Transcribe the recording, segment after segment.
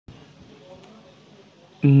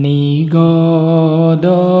নিগদতি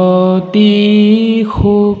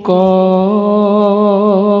শোক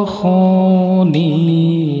শোণিয়োক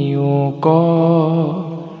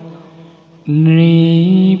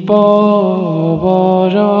নৃপবৰ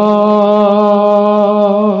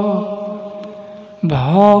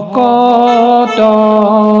ভকতৰ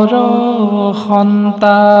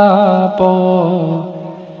সন্তাপ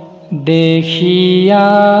দেখিয়া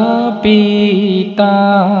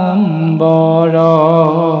পীতাম্বৰ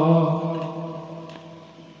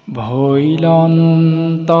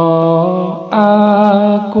ভৈলন্ত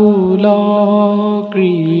আকুল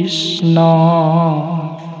কৃষ্ণ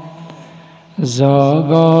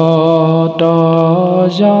জগত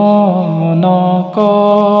জনক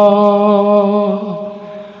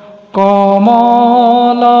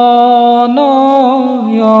কমল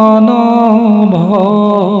নয়ন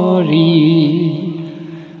ভৰি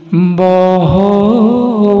বহৈলুতক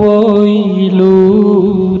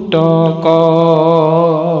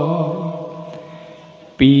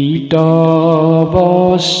পীত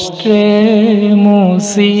বস্ত্ৰে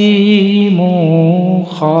মুচি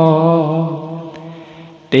মুখ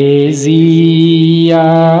তেজিয়া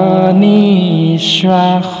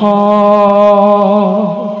নিশ্বাস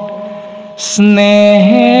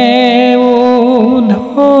স্নেহে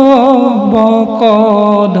উদ্ধৱক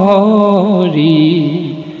ধৰি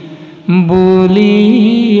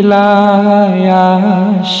বুলিলাই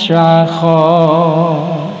আশ্বাস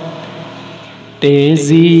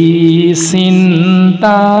তেজি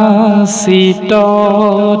চিন্তা চিত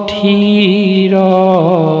থিৰ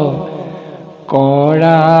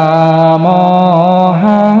কৰা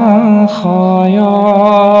মহাশয়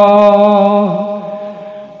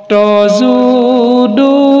তজু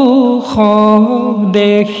দুখ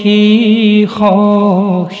দেখি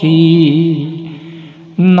সখি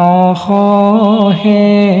নসহে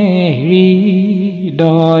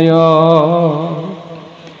হৃদয়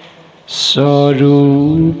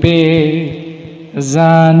স্বৰূপে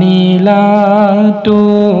জানিলা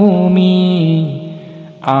তুমি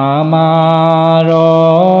আমাৰ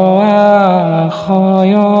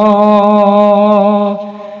আশয়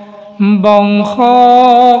বংশ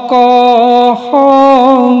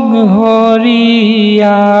সংহৰিয়াবে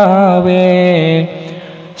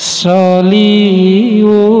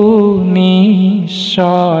চলিও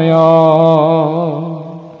নিশ্চয়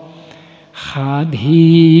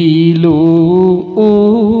সাধিলো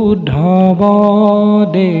উদ্ধৱ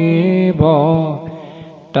দেৱ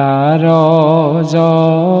তাৰ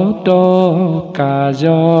যত কাজ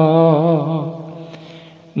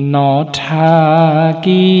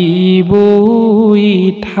নথাকিবই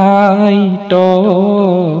ঠাইত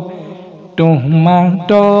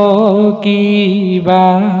তোমাত কিবা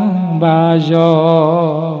বাজ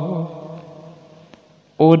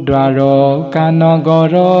ও দ্বাৰকা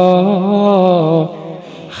নগৰ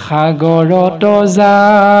সাগৰত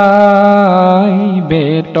যায়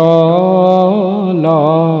বেতল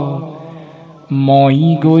মই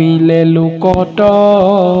গৈলে লোকত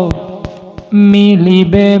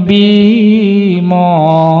মিলিবে বিমংগল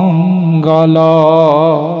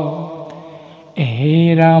হে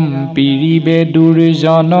ৰাম পিৰিবে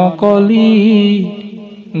দুৰ্জন কলি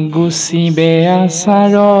গুচিবে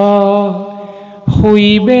আচাৰ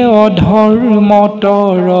শুইবে অধৰ্মত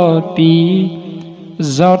ৰতি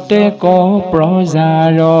যতে ক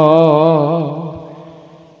প্ৰজাৰ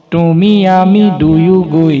তুমি আমি দুয়ো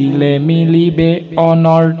গৈলে মিলিবে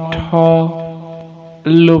অনৰ্থ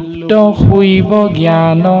লুপ্ত শুইব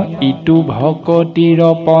জ্ঞান ইটো ভকতিৰ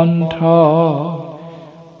পন্থ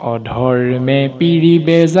অধৰ্মে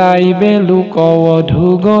পিৰিবে যাইবে লোক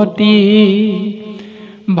অধুগতি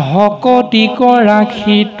ভকতিক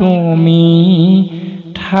ৰাখি তুমি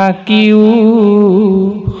থাকিও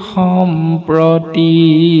সম্প্ৰতি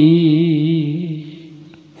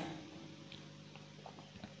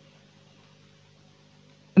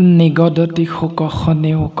নিগদতি শোক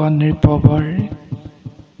শোণিয়োক নৃপবৰ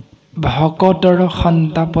ভকতৰ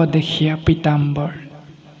সন্তাপ দেখিয়া পীতাম্বৰ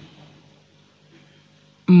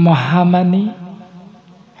মহামানী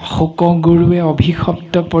শোকগুৰুৱে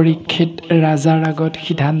অভিশপ্ত পৰীক্ষিত ৰাজাৰ আগত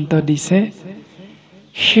সিদ্ধান্ত দিছে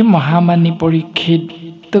সেই মহামানী পৰীক্ষিত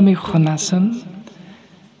তুমি শুনাচোন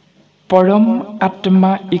পৰম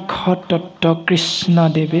আত্মা ইখ তত্ত্ব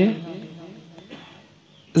কৃষ্ণদেৱে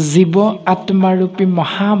জীৱ আত্মাৰূপী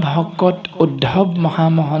মহাভকত উদ্ধৱ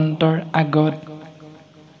মহামহন্তৰ আগত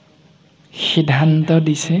সিদ্ধান্ত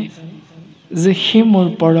দিছে যে সি মোৰ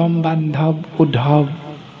পৰম বান্ধৱ উদ্ধৱ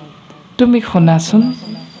তুমি শুনাচোন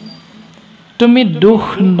তুমি দুখ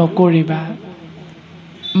নকৰিবা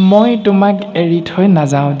মই তোমাক এৰি থৈ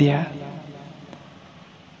নাযাওঁ দিয়া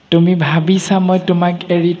তুমি ভাবিছা মই তোমাক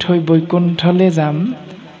এৰি থৈ বৈকুণ্ঠলৈ যাম,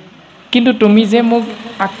 কিন্তু তুমি যে মোক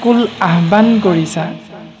আকুল আহ্বান কৰিছা,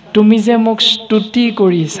 তুমি যে মোক স্তুতি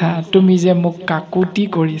কৰিছা, তুমি যে মোক কাকুতি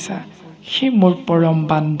কৰিছা, সেই মোৰ পৰম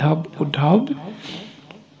বান্ধৱ উদ্ধৱ,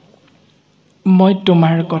 মই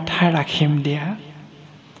তোমাৰ কথা ৰাখিম দিয়া।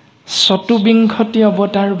 চতুবিংশতি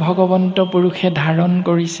অৱতাৰ ভগৱন্ত পুৰুষে ধাৰণ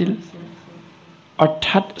কৰিছিল,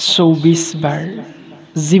 অৰ্থাৎ ২৪ বাৰ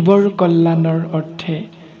জীৱৰ কল্যাণৰ অৰ্থে।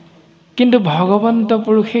 কিন্তু ভগৱন্ত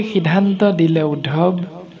পুৰুষে সিদ্ধান্ত দিলে, উদ্ধৱ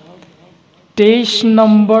 ২৩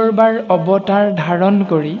 নম্বৰ বাৰ অৱতাৰ ধাৰণ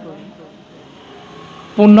কৰি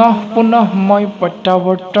পুনঃ পুনঃ মই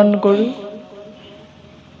প্ৰত্যাৱৰ্তন কৰোঁ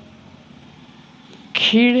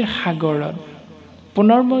ক্ষীৰ সাগৰত,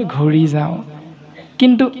 পুনৰ মই ঘূৰি যাওঁ।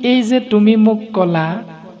 কিন্তু এই যে তুমি মোক ক'লা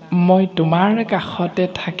মই তোমাৰ কাষতে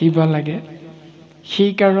থাকিব লাগে,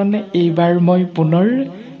 সেইকাৰণে এইবাৰ মই পুনৰ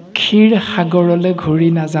ক্ষীৰ সাগৰলৈ ঘূৰি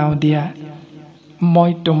নাযাওঁ দিয়া,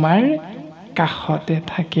 মই তোমাৰ কাষতে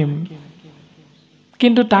থাকিম।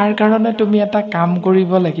 কিন্তু তাৰ কাৰণে তুমি এটা কাম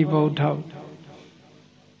কৰিব লাগিব উদ্ধৱ,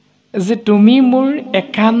 যে তুমি মোৰ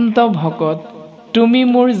একান্ত ভকত, তুমি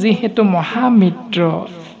মোৰ যিহেতু মহামিত্ৰ,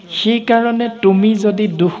 সেইকাৰণে তুমি যদি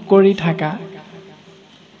দুখ কৰি থাকা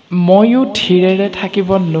ময়ো ধীৰেৰে থাকিব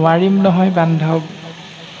নোৱাৰিম নহয় বান্ধৱ,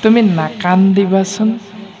 তুমি নাকান্দিবাচোন।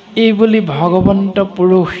 এই বুলি ভগৱন্ত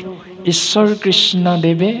পুৰুষ ঈশ্বৰ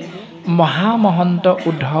কৃষ্ণদেৱে মহামহন্ত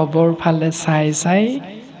উদ্ধৱৰ ফালে চাই চাই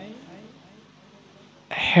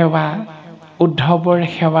সেৱা, উদ্ধৱৰ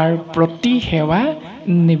সেৱাৰ প্ৰতি সেৱা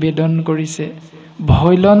নিবেদন কৰিছে।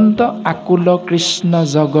 ভৈলন্ত আকুল কৃষ্ণ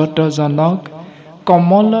জগত জনক,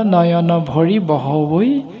 কমল নয়ন ভৰি বহবৈ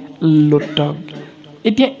লোতক।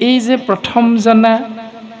 এতিয়া এই যে প্ৰথম জনা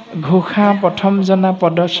ঘোষা, প্ৰথম জনা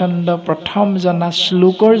পদচন্দ, প্ৰথম জনা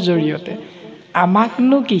শ্লোকৰ জৰিয়তে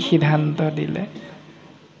আমাকনো কি সিদ্ধান্ত দিলে?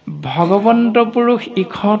 ভগৱন্ত পুৰুষ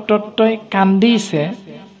ঈশৰ তত্ত্বই কান্দিছে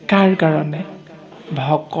কাৰ কাৰণে?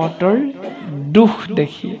 ভকতৰ দুখ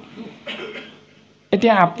দেখি।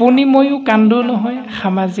 এতিয়া আপুনি ময়ো কান্দো নহয়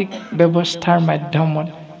সামাজিক ব্যৱস্থাৰ মাধ্যমত,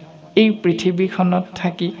 এই পৃথিৱীখনত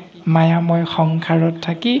থাকি, মায়াময় সংসাৰত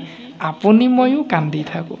থাকি আপুনি ময়ো কান্দি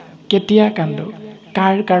থাকোঁ। কেতিয়া কান্দো?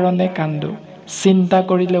 কাৰ কাৰণে কান্দো? চিন্তা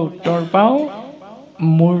কৰিলে উত্তৰ পাওঁ,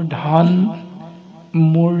 মোৰ ধন,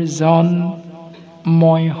 মোৰ জন,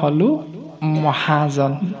 মই হ'লোঁ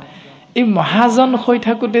মহাজন। এই মহাজন হৈ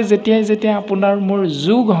থাকোঁতে যেতিয়াই যেতিয়া আপোনাৰ মোৰ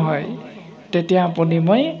যোগ হয়, তেতিয়া আপুনি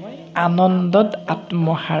মই আনন্দত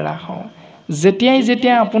আত্মহাৰা হওঁ। যেতিয়াই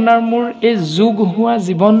যেতিয়া আপোনাৰ মোৰ এই যোগ হোৱা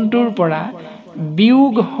জীৱনটোৰ পৰা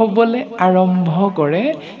বিয়োগ হ'বলৈ আৰম্ভ কৰে,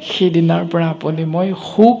 সেইদিনাৰ পৰা আপুনি মই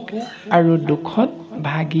সুখ আৰু দুখত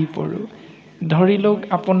ভাগি পৰোঁ। ধৰি লওক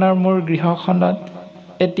আপোনাৰ মোৰ গৃহখনত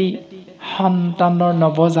এটি সন্তানৰ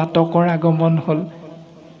নৱজাতকৰ আগমন হ'ল,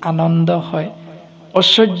 আনন্দ হয়।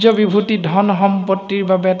 ঐশ্বৰ্য বিভূতি ধন সম্পত্তিৰ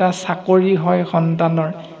বাবে এটা চাকৰি হয় সন্তানৰ,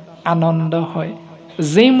 আনন্দ হয়।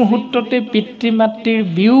 যেই মুহূৰ্ততে পিতৃ মাতৃৰ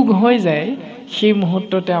বিয়োগ হৈ যায়, সেই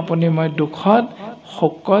মুহূৰ্ততে আপুনি মই দুখত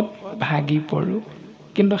শোকত ভাগি পৰোঁ।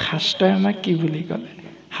 কিন্তু শাস্ত্ৰই আমাক কি বুলি ক'লে?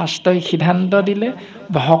 শাস্ত্ৰই সিদ্ধান্ত দিলে,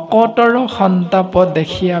 ভকতৰ সন্তাপ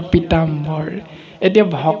দেখিয়া পিতাম্বৰ। এতিয়া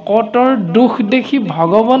ভকতৰ দুখ দেখি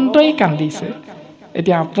ভগৱন্তই কান্দিছে।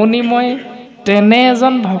 এতিয়া আপুনি মই তেনে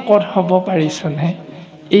এজন ভকত হ'ব পাৰিছোনে?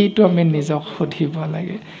 এইটো আমি নিজক সুধিব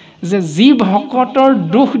লাগে, যে যি ভকতৰ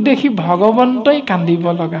দুখ দেখি ভগৱন্তই কান্দিব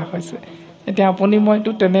লগা হৈছে। এতিয়া আপুনি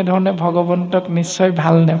মইতো তেনেধৰণে ভগৱন্তক নিশ্চয়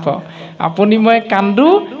ভাল নাপাওঁ। আপুনি মই কান্দো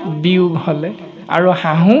বিয়োগ হ'লে আৰু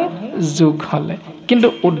হাঁহো যোগ হ'লে। কিন্তু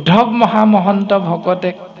উদ্ধৱ মহামহন্ত ভকতে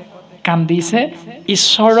কান্দিছে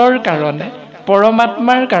ঈশ্বৰৰ কাৰণে,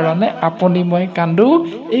 পৰমাত্মাৰ কাৰণে। আপুনি মই কান্দো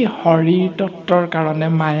এই শৰীৰ তত্ত্বৰ কাৰণে,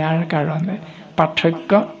 মায়াৰ কাৰণে।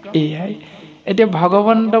 পাৰ্থক্য এয়াই। এতিয়া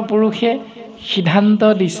ভগৱন্ত পুৰুষে সিদ্ধান্ত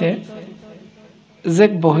দিছে যে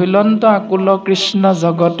বহিলন্ত আকুল কৃষ্ণ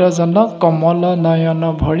জগত জনক, কমল নয়ন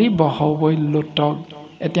ভৰি বহবৈ লোতক।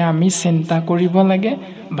 এতিয়া আমি চিন্তা কৰিব লাগে,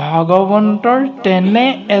 ভগৱন্তৰ তেনে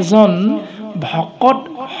এজন ভকত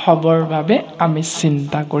হ'বৰ বাবে আমি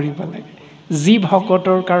চিন্তা কৰিব লাগে, যি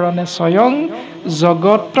ভকতৰ কাৰণে স্বয়ং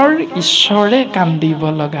জগতৰ ঈশ্বৰে কান্দিব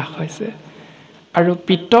লগা হৈছে। আৰু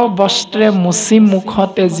পীত বস্ত্ৰে মুচি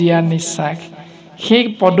মুখতে জিয়া নিশ্বাস, সেই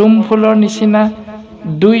পদুম ফুলৰ নিচিনা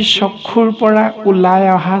দুই চক্ষুৰ পৰা ওলাই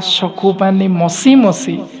অহা চকু পানী মচি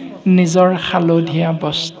মচি নিজৰ হালধীয়া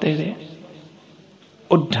বস্ত্ৰেৰে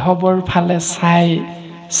উদ্ধৱৰ ফালে চাই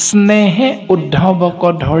স্নেহে উদ্ধৱক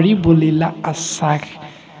ধৰি বুলিলা আশ্বাস।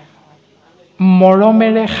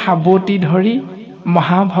 মৰমেৰে সাৱটি ধৰি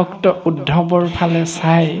মহাভক্ত উদ্ধৱৰ ফালে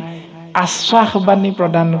চাই আশ্বাস বাণী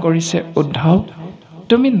প্ৰদান কৰিছে, উদ্ধৱ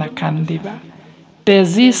তুমি নাকান্দিবা,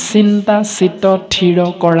 তেজি চিন্তা চিত থিৰ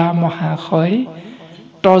কৰা মহাশয়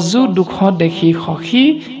তজু দুখ দেখি সখী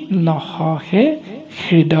নহহে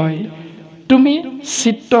হৃদয়। তুমি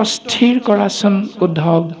চিত্ত স্থিৰ কৰাচোন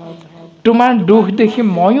উদ্ধৱ। তোমাৰ দুখ দেখি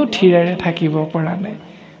ময়ো থিৰেৰে থাকিব পৰা নাই।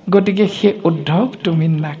 গতিকে সেই উদ্ধৱ তুমি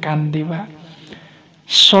নাকান্দিবা।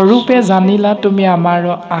 স্বৰূপে জানিলা তুমি আমাৰ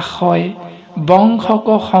আশয় বংশক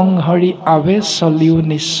সংহৰি আবে চলিও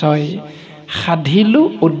নিশ্চয়। সাধিলো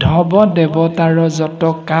উদ্ধৱ দেৱতাৰ যত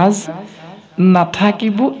কাজ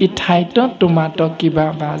নাথাকিব ইঠাইত তোমাত কিবা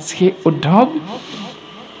বাজ। সেই উদ্ধৱ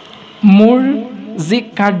মোৰ যি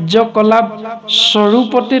কাৰ্যকলাপ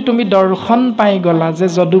স্বৰূপতে তুমি দৰ্শন পাই গলা যে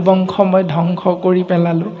যদুবংশ মই ধ্বংস কৰি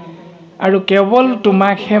পেলালো আৰু কেৱল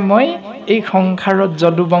তোমাকহে মই এই সংসাৰত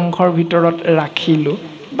যদুবংশৰ ভিতৰত ৰাখিলো,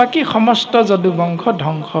 বাকী সমস্ত যদুবংশ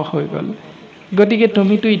ধ্বংস হৈ গ'ল। গতিকে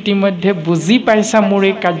তুমিতো ইতিমধ্যে বুজি পাইছা মোৰ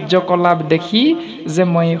এই কাৰ্যকলাপ দেখি যে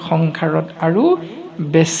মই এই সংসাৰত আৰু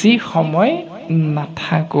বেছি সময়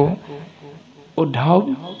নাথাকো। উদ্ধৱ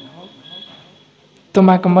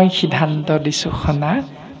তোমাক মই সিদ্ধান্ত দিছো শুনা,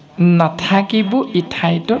 নাথাকিব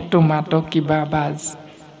ইঠাইত তোমাত কিবা বাজ।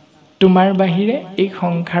 তোমাৰ বাহিৰে এই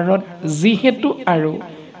সংসাৰত যিহেতু আৰু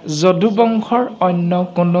যদুবংশৰ অন্য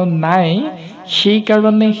কোনো নাই,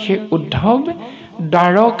 সেইকাৰণে সেই উদ্ধৱ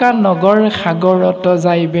দ্বাৰকা নগৰ সাগৰত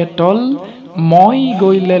যাইবে তল মই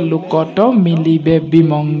গৈলে লোকত মিলিবে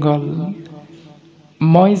বিমংগল।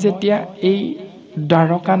 মই যেতিয়া এই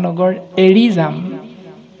দ্বাৰকা নগৰ এৰি যাম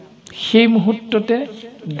সেই মুহূৰ্ততে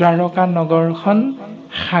দ্বাৰকা নগৰখন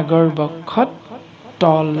সাগৰ বক্ষত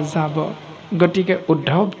তল যাব। গতিকে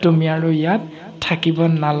উদ্ধৱ তুমি আৰু ইয়াত থাকিব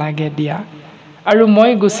নালাগে দিয়া। আৰু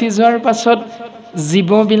মই গুচি যোৱাৰ পাছত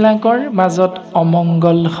জীৱবিলাকৰ মাজত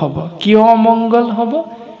অমংগল হ'ব। কিয় অমংগল হ'ব?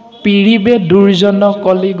 পিৰিবে দুৰ্জন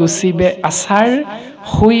কলি গুচিবে আচাৰ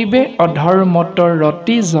শুইবে অধৰ্মতৰ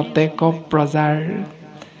ৰতি যতেক প্ৰজাৰ।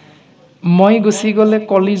 মই গুচি গ'লে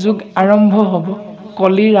কলিযুগ আৰম্ভ হ'ব,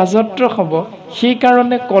 কলিৰ ৰাজত্ব হ'ব।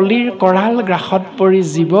 সেইকাৰণে কলিৰ কৰাল গ্ৰাসত পৰি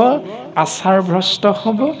জীৱ আচাৰভ্ৰষ্ট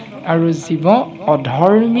হ'ব আৰু জীৱ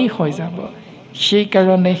অধৰ্মী হৈ যাব।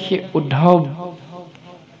 সেইকাৰণে সেই উদ্ধৱ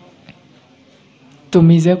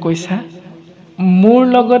তুমি যে কৈছা মোৰ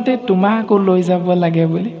লগতে তোমাকো লৈ যাব লাগে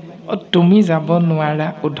বুলি, তুমি যাব নোৱাৰা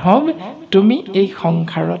উদ্ধৱ। তুমি এই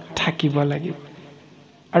সংসাৰত থাকিব লাগিব।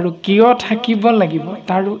 আৰু কিয় থাকিব লাগিব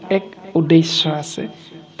তাৰো এক উদ্দেশ্য আছে,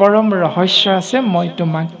 পৰম ৰহস্য আছে। মই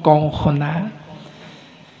তোমাক কওঁ শুনা।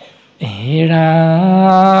 হে ৰাম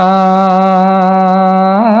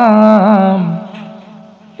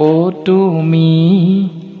ও তুমি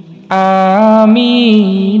আমি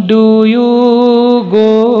দুয়ো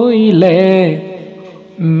গইলে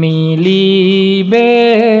মিলিবে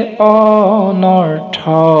অনৰ্থ।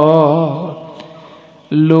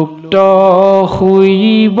 লুপ্ত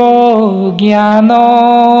শুইব জ্ঞান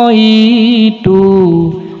ইটো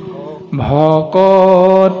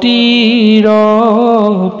ভকতিৰ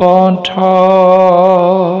পথ।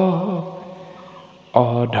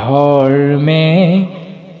 অধৰ্মে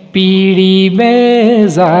পিৰিবে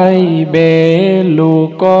যাইবে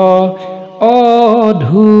লোক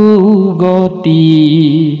অধুগতি।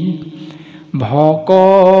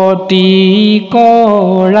 ভকতি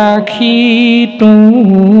ৰাখি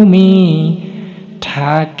তুমি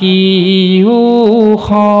থাকিও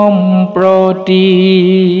সম্প্ৰতি।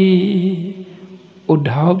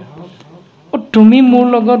 উদ্ধৱ তুমি মোৰ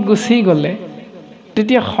লগত গুচি গ'লে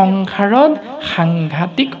তেতিয়া সংসাৰত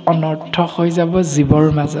সাংঘাতিক অনৰ্থ হৈ যাব জীৱৰ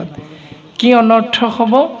মাজত। কি অনৰ্থ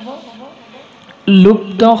হ'ব?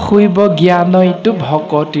 লুপ্ত শুইব জ্ঞান এইটো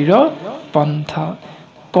ভকতিৰ পন্থ।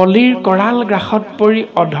 কলিৰ কৰাল গ্ৰাসত পৰি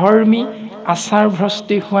অধৰ্মী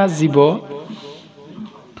আচাৰভ্ৰষ্টি হোৱা জীৱ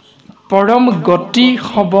পৰম গতি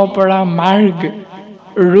হ'ব পৰা মাৰ্গ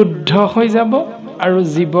ৰুদ্ধ হৈ যাব আৰু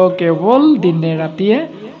জীৱ কেৱল দিনে ৰাতিয়ে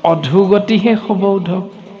অধোগতিহে হ'ব উদ্ধৱ।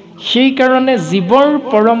 সেইকাৰণে জীৱৰ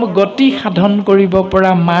পৰম গতি সাধন কৰিব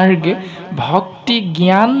পৰা মাৰ্গ ভক্তি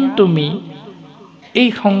জ্ঞান তুমি এই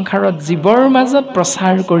সংসাৰত জীৱৰ মাজত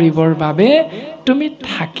প্ৰচাৰ কৰিবৰ বাবে তুমি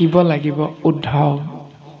থাকিব লাগিব উদ্ধৱ।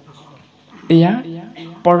 এয়া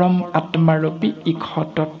পৰম আত্মাৰূপী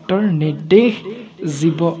ইখতত্বৰ নিৰ্দেশ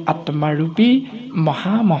জীৱ আত্মাৰূপী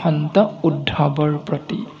মহামহন্ত উদ্ধৱৰ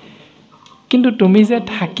প্ৰতি। কিন্তু তুমি যে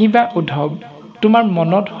থাকিবা উদ্ধৱ, তোমাৰ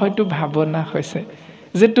মনত হয়তো ভাৱনা হৈছে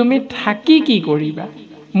যে তুমি থাকি কি কৰিবা,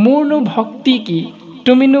 মোৰনো ভক্তি কি,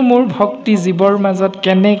 তুমিনো মোৰ ভক্তি জীৱৰ মাজত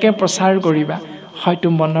কেনেকৈ প্ৰচাৰ কৰিবা। হয়তো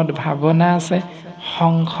মনত ভাৱনা আছে,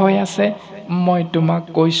 সংশয় আছে। মই তোমাক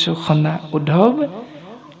কৈছোঁ শুনা উদ্ধৱ।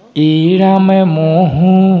 এইৰামে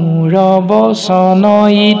মোহোৰ বচন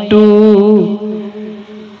ইটো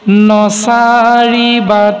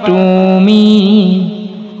নচাৰিবা তুমি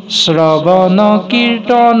শ্ৰৱণ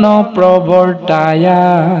কীৰ্তন প্ৰৱৰ্তায়া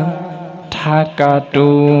থাকা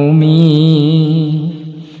তুমি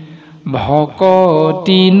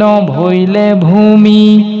ভকতি নভৈলে ভূমি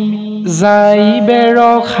যাইবে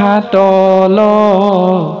ৰসাতল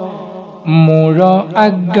মোৰ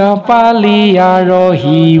আজ্ঞা পালিয়া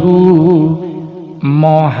ৰহিও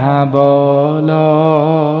মহাবল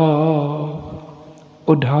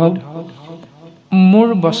উদ্ধৱ মোৰ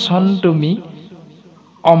বচন তুমি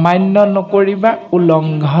অমান্য নকৰিবা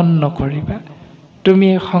উলংঘন নকৰিবা তুমি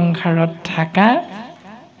সংসাৰত থাকা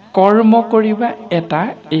কৰ্ম কৰিবা এটা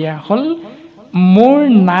এয়া হ'ল মোৰ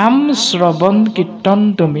নাম শ্ৰৱণ কীৰ্তন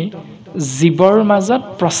তুমি জীৱৰ মাজত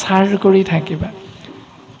প্ৰচাৰ কৰি থাকিবা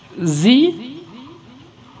যি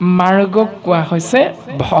মাৰ্গক কোৱা হৈছে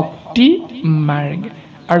ভক্তি মাৰ্গ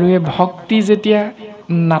আৰু এই ভক্তি যেতিয়া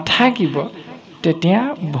নাথাকিব তেতিয়া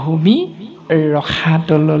ভূমি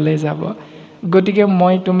ৰসাতললৈ যাব গতিকে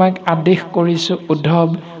মই তোমাক আদেশ কৰিছোঁ উদ্ধৱ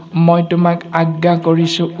মই তোমাক আজ্ঞা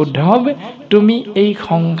কৰিছোঁ উদ্ধৱ তুমি এই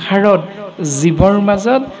সংসাৰত জীৱৰ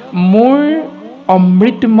মাজত মোৰ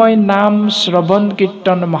অমৃতময় নাম শ্ৰৱণ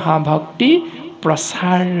কীৰ্তন মহাভক্তি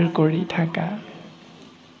প্ৰচাৰ কৰি থাকা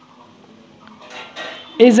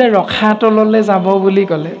এই যে ৰসাতললৈ যাব বুলি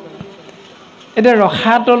ক'লে এতিয়া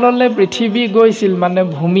ৰসাতললৈ পৃথিৱী গৈছিল মানে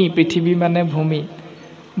ভূমি পৃথিৱী মানে ভূমি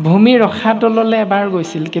ভূমি ৰসাতললৈ এবাৰ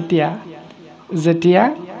গৈছিল কেতিয়া যেতিয়া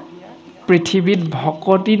পৃথিৱীত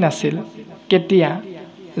ভকতি নাছিল কেতিয়া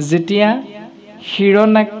যেতিয়া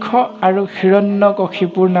হিৰণ্যাক্ষ আৰু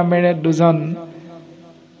হিৰণ্যকশিপুৰ নামেৰে দুজন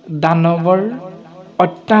দানৱৰ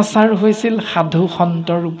অত্যাচাৰ হৈছিল সাধু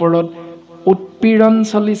সন্তৰ ওপৰত উৎপীড়ন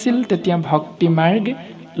চলিছিল তেতিয়া ভক্তি মাৰ্গ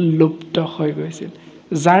লুপ্ত হৈ গৈছিল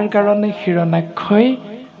যাৰ কাৰণে হিৰণ্যাক্ষই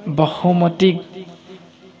বসুমতীক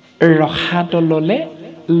ৰসাতললৈ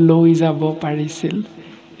লৈ যাব পাৰিছিল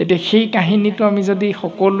এতিয়া সেই কাহিনীটো আমি যদি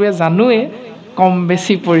সকলোৱে জানোৱে কম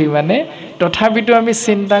বেছি পৰিমাণে তথাপিতো আমি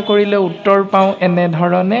চিন্তা কৰিলে উত্তৰ পাওঁ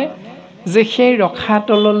এনেধৰণে যে সেই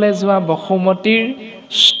ৰসাতললৈ যোৱা বসুমতীৰ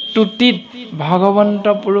স্তুতিত ভগৱন্ত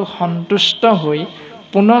পুৰুষ সন্তুষ্ট হৈ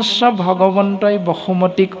পুনশ্চ ভগৱন্তই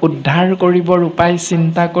বসুমতীক উদ্ধাৰ কৰিবৰ উপায়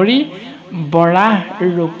চিন্তা কৰি বৰাহ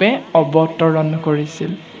ৰূপে অৱতৰণ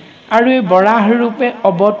কৰিছিল আৰু এই বৰাহ ৰূপে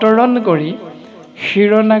অৱতৰণ কৰি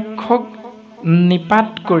হিৰণ্যাক্ষক নিপাত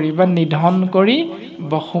কৰি বা নিধন কৰি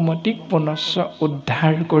বসুমতীক পুনশ্চ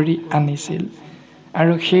উদ্ধাৰ কৰি আনিছিল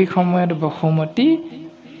আৰু সেই সময়ত বসুমতী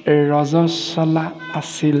ৰজস্বলা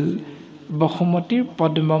আছিল বসুমতীৰ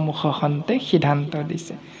পদ্মমুখখনতে সিদ্ধান্ত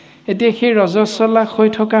দিছে এতিয়া সেই ৰজস্বলা হৈ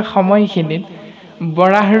থকা সময়খিনিত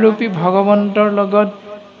বৰাহৰূপী ভগৱন্তৰ লগত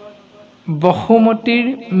বসুমতীৰ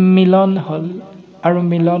মিলন হ'ল আৰু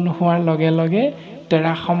মিলন হোৱাৰ লগে লগে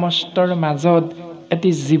তেৰা সমস্তৰ মাজত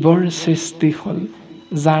এটি জীৱৰ সৃষ্টি হ'ল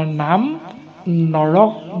যাৰ নাম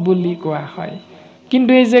নৰক বুলি কোৱা হয়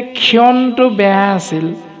কিন্তু এই যে ক্ষণটো বেয়া আছিল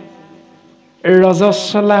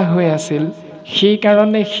ৰজস্বলা হৈ আছিল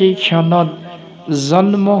সেইকাৰণে সেই ক্ষণত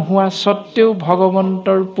জন্ম হোৱা সত্ত্বেও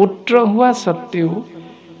ভগৱন্তৰ পুত্ৰ হোৱা সত্ত্বেও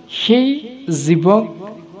সেই জীৱক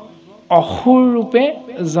অসুৰ ৰূপে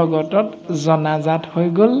জগতত জনাজাত হৈ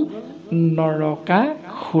গ'ল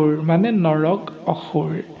নৰকাসুৰ মানে নৰক অসুৰ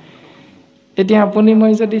এতিয়া আপুনি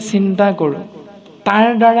মই যদি চিন্তা কৰোঁ তাৰ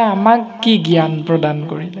দ্বাৰা আমাক কি জ্ঞান প্ৰদান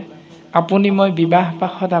কৰিলে আপুনি মই বিবাহ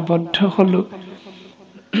পাশত আবদ্ধ হ'লোঁ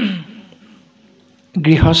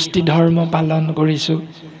গৃহস্থী ধৰ্ম পালন কৰিছোঁ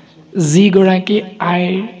যিগৰাকী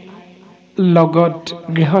আইৰ লগত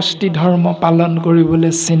গৃহস্থী ধৰ্ম পালন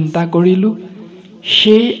কৰিবলৈ চিন্তা কৰিলোঁ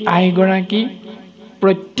সেই আইগৰাকী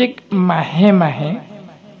প্ৰত্যেক মাহে মাহে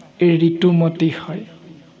ঋতুমতী হয়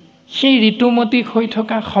সেই ঋতুমতী হৈ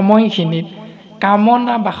থকা সময়খিনিত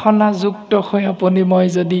কামনা বাসনাযুক্ত হৈ আপুনি মই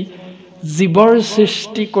যদি জীৱৰ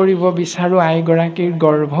সৃষ্টি কৰিব বিচাৰোঁ আইগৰাকীৰ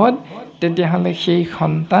গৰ্ভত তেতিয়াহ'লে সেই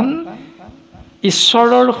সন্তান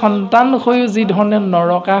ঈশ্বৰৰ সন্তান হৈও যিধৰণে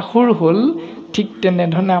নৰকাসুৰ হ'ল ঠিক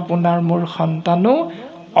তেনেধৰণে আপোনাৰ মোৰ সন্তানো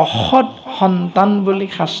অসৎ সন্তান বুলি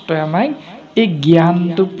শাস্ত্ৰই আমাক এই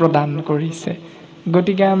জ্ঞানটো প্ৰদান কৰিছে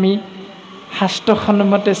গতিকে আমি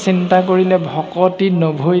শাস্ত্ৰসন্মতে চিন্তা কৰিলে ভকতি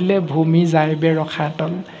নভৈলে ভূমি যাইবে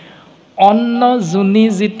ৰসাতল অন্ন যোনি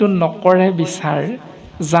যিটো নকৰে বিচাৰ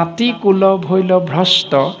জাতি কুল ভৈল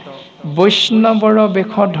ভ্ৰষ্ট বৈষ্ণৱৰ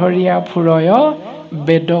বেশ ধৰিয়া ফুৰয়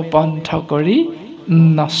বেদ পন্থ কৰি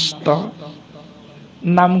নষ্ট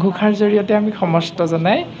নামঘোষাৰ জৰিয়তে আমি সমস্ত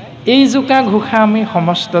জনাই এই জোকা ঘোষা আমি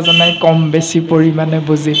সমস্ত জনাই কম বেছি পৰিমাণে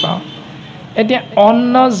বুজি পাওঁ এতিয়া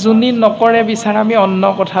অন্ন যোনি নকৰে বিচাৰ আমি অন্ন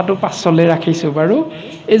কথাটো পাছলৈ ৰাখিছোঁ বাৰু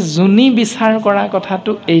এই যোনি বিচাৰ কৰা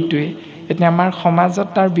কথাটো এইটোৱে এতিয়া আমাৰ সমাজত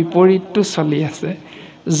তাৰ বিপৰীতটো চলি আছে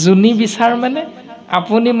যোনি বিচাৰ মানে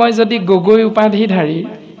আপুনি মই যদি গগৈ উপাধিধাৰী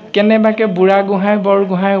কেনেবাকে বুঢ়া গোহাঁই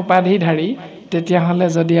বৰগোহাঁই উপাধিধাৰী তেতিয়াহ'লে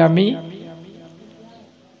যদি আমি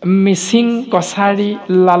মিচিং কছাৰী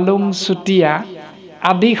লালুং চুতীয়া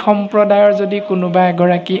আদি সম্প্ৰদায়ৰ যদি কোনোবা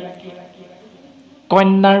এগৰাকী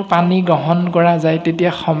কন্যাৰ পানী গ্ৰহণ কৰা যায়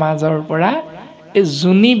তেতিয়া সমাজৰ পৰা এই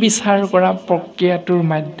যোনি বিচাৰ কৰা প্ৰক্ৰিয়াটোৰ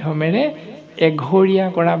মাধ্যমেৰে এঘৰীয়া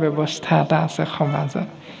কৰা ব্যৱস্থা এটা আছে সমাজত।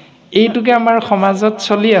 এইটোকে আমাৰ সমাজত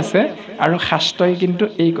চলি আছে আৰু শাস্ত্ৰই কিন্তু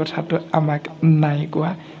এই কথাটো আমাক নাই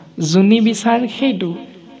কোৱা। যোনি বিচাৰ সেইটো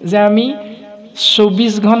যে আমি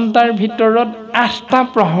 ২৪ ঘণ্টাৰ ভিতৰত ৮টা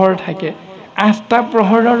প্ৰহৰ থাকে, ৮টা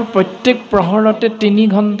প্ৰহৰৰ প্ৰত্যেক প্ৰহৰতে ৩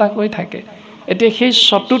 ঘণ্টাকৈ থাকে। এতিয়া সেই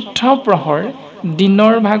চতুৰ্থ প্ৰহৰ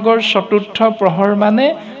দিনৰ ভাগৰ চতুৰ্থ প্ৰহৰ মানে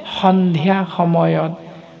সন্ধিয়া সময়ত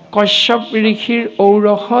কশ্যপ ঋষিৰ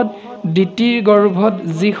ঔৰসত দিতিৰ গৰ্ভত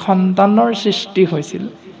যি সন্তানৰ সৃষ্টি হৈছিল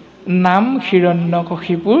নাম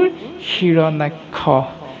হিৰণ্যকশিপুৰ হিৰণ্যাক্ষ।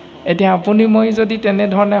 এতিয়া আপুনি মই যদি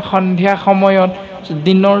তেনেধৰণে সন্ধিয়া সময়ত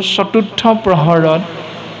দিনৰ চতুৰ্থ প্ৰহৰত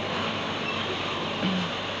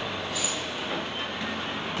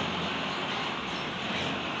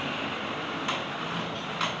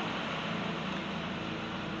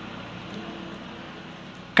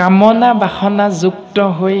কামনা বাসনা যুক্ত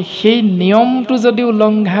হৈ সেই নিয়মটো যদি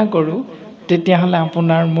উলংঘা কৰোঁ তেতিয়াহ'লে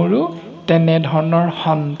আপোনাৰ মোৰো তেনেধৰণৰ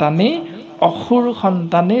সন্তানেই অসুৰ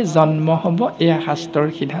সন্তানেই জন্ম হ'ব, এয়া শাস্ত্ৰৰ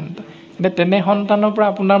সিদ্ধান্ত। এতিয়া তেনে সন্তানৰ পৰা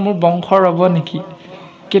আপোনাৰ মোৰ বংশ ৰ'ব নেকি?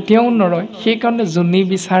 কেতিয়াও নৰয়। সেইকাৰণে যোনি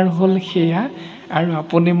বিচাৰ হ'ল সেয়া, আৰু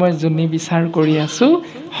আপুনি মই যোনি বিচাৰ কৰি আছোঁ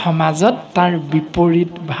সমাজত তাৰ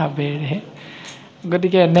বিপৰীত ভাৱেৰে।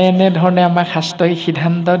 গতিকে এনেধৰণে আমাক শাস্ত্ৰই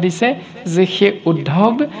সিদ্ধান্ত দিছে যে সেই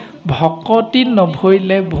উদ্ধৱ ভকতি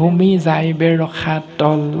নভৈলে ভূমি যাইবে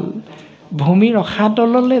ৰসাতল। ভূমি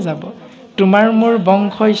ৰসাতললৈ যাব। তোমাৰ মোৰ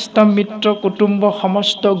বংশ ইষ্ট মিত্ৰ কুটুম্ব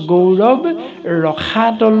সমস্ত গৌৰৱ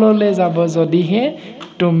ৰসাতললৈ যাব যদিহে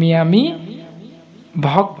তুমি আমি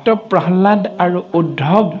ভক্ত প্ৰহ্লাদ আৰু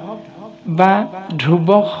উদ্ধৱ বা ধ্ৰুৱ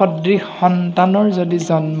সদৃশ সন্তানৰ যদি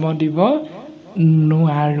জন্ম দিব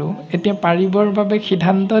নোৱাৰো। এতিয়া পাৰিবৰ বাবে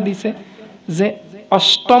সিদ্ধান্ত দিছে যে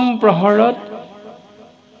অষ্টম প্ৰহৰত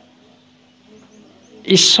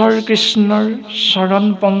ঈশ্বৰ কৃষ্ণৰ চৰণ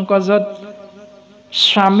পংকজত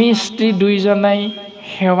স্বামী স্ত্ৰী দুইজনাই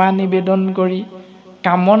সেৱা নিবেদন কৰি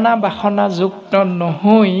কামনা বাসনা যুক্ত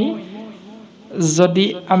নহৈ যদি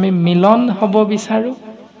আমি মিলন হ'ব বিচাৰোঁ,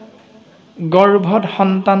 গৰ্ভত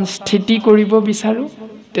সন্তান স্থিতি কৰিব বিচাৰোঁ,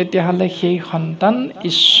 তেতিয়াহ'লে সেই সন্তান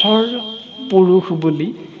ঈশ্বৰ পুৰুষ বুলি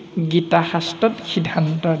গীতা শাস্ত্ৰত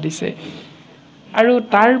সিদ্ধান্ত দিছে। আৰু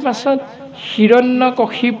তাৰ পাছত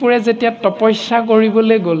হিৰণ্যকশিপুৰে যেতিয়া তপস্যা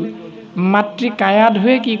কৰিবলৈ গ'ল, মাতৃ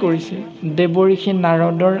কায়াধুৱে কি কৰিছে? দেৱঋষি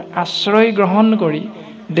নাৰদৰ আশ্ৰয় গ্ৰহণ কৰি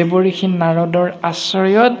দেৱঋষি নাৰদৰ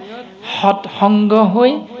আশ্ৰয়ত সৎসংগ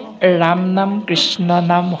হৈ ৰাম নাম, কৃষ্ণ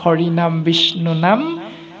নাম, হৰি নাম, বিষ্ণু নাম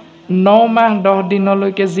 ৯ মাহ ১০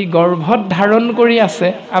 দিনলৈকে যি গৰ্ভত ধাৰণ কৰি আছে,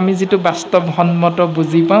 আমি যিটো বাস্তৱসন্মত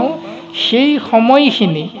বুজি পাওঁ, সেই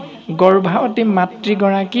সময়খিনি গৰ্ভৱতী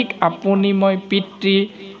মাতৃগৰাকীক আপুনি মই পিতৃ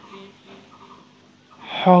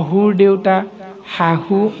শহুৰ দেউতা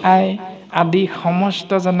শাহু আই আদি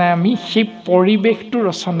সমস্তজনে আমি সেই পৰিৱেশটো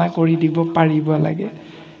ৰচনা কৰি দিব পাৰিব লাগে।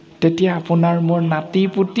 তেতিয়া আপোনাৰ মোৰ নাতি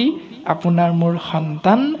পুতি, আপোনাৰ মোৰ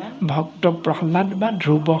সন্তান ভক্ত প্ৰহ্লাদ বা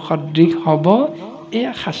ধ্ৰুৱ সদৃশ হ'ব,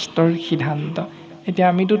 এয়া শাস্ত্ৰৰ সিদ্ধান্ত। এতিয়া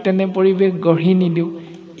আমিতো তেনে পৰিৱেশ গঢ়ি নিদিওঁ।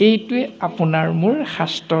 এইটোৱে আপোনাৰ মোৰ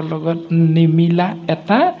শাস্ত্ৰৰ লগত নিমিলা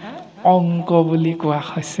এটা অংক বুলি কোৱা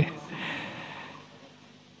হৈছে।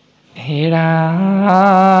 হে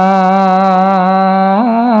ৰাম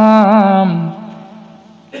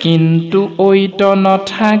কিন্তু ঐত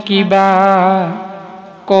নথাকিবা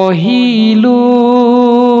কহিলো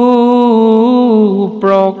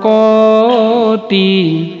প্ৰকটি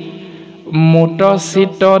মোট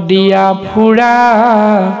চিত দিয়া ফুৰা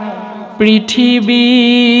পৃথিৱী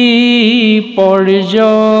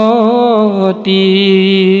পৰ্যতি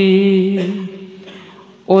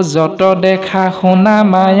ও যত দেখা শুনা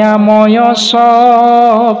মায়াময়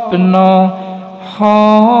স্বপ্ন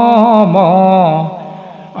সম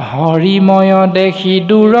হৰিময় দেখি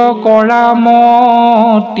দূৰ কৰা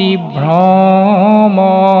মতি ভ্ৰম।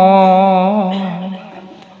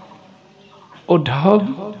 উদ্ধৱ,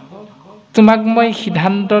 তোমাক মই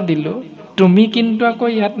সিদ্ধান্ত দিলোঁ, তুমি কিন্তু আকৌ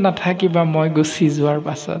ইয়াত নাথাকিবা মই গুচি যোৱাৰ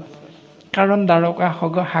পাছত। কাৰণ দ্বাৰকা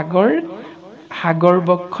সাগৰ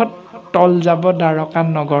বক্ষত তল যাব দ্বাৰকা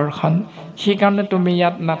নগৰখন। সেইকাৰণে তুমি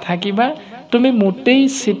ইয়াত নাথাকিবা। তুমি মোটেই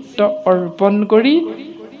চিত্ত অৰ্পণ কৰি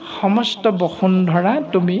সমস্ত বসুন্ধৰা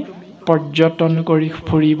তুমি পৰ্যটন কৰি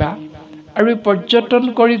ফুৰিবা। আৰু এই পৰ্যটন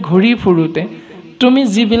কৰি ঘূৰি ফুৰোঁতে তুমি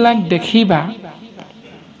যিবিলাক দেখিবা,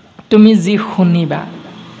 তুমি যি শুনিবা,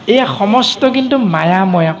 এই সমস্ত কিন্তু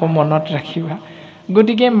মায়াময়, আকৌ মনত ৰাখিবা।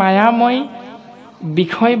 গতিকে মায়াময়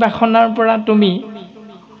বিষয় বাসনাৰ পৰা তুমি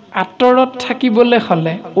আঁতৰত থাকিবলৈ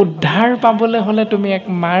হ'লে, উদ্ধাৰ পাবলৈ হ'লে তুমি এক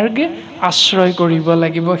মাৰ্গ আশ্ৰয় কৰিব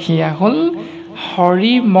লাগিব। সেয়া হ'ল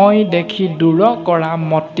হৰি মই দেখি দূৰ কৰা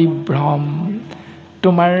মতিভ্ৰম।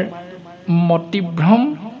 তোমাৰ মতিভ্ৰম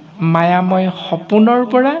মায়াময় সপোনৰ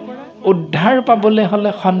পৰা উদ্ধাৰ পাবলৈ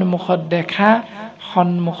হ'লে সন্মুখত দেখা,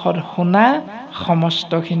 সন্মুখত শুনা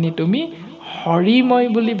সমস্তখিনি তুমি হৰিময়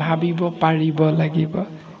বুলি ভাবিব পাৰিব লাগিব।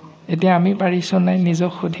 এতিয়া আমি পাৰিছোঁ নাই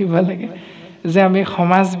নিজক সুধিব লাগে যে আমি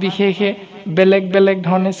সমাজ বিশেষে বেলেগ বেলেগ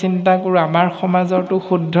ধৰণে চিন্তা কৰোঁ। আমাৰ সমাজৰটো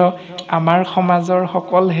শুদ্ধ, আমাৰ সমাজৰ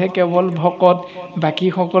সকলহে কেৱল ভকত,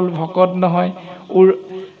 বাকীসকল ভকত নহয়।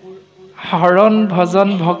 হৰণ ভজন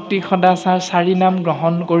ভক্তি সদাচাৰ 4 নাম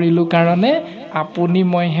গ্ৰহণ কৰিলোঁ কাৰণে আপুনি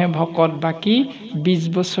মইহে ভকত, বাকী 20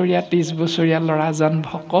 বছৰীয়া 30 বছৰীয়া ল'ৰাজন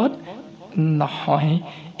ভকত নহয়।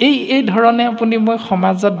 এই ধৰণে আপুনি মই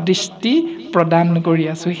সমাজত দৃষ্টি প্ৰদান কৰি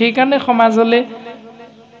আছোঁ। সেইকাৰণে সমাজলৈ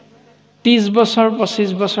 30 বছৰ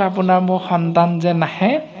 25 বছৰ আপোনাৰ মোৰ সন্তান যে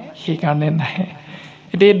নাহে, সেইকাৰণে নাহে।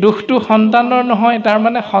 এতিয়া দুখটো সন্তানৰ নহয়,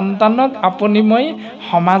 তাৰমানে সন্তানক আপুনি মই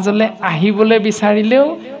সমাজলৈ আহিবলৈ বিচাৰিলেও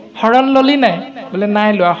শৰণ ললি নাই? বোলে নাই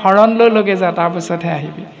লোৱা, শৰণ লৈ লগে যা, তাৰপিছতহে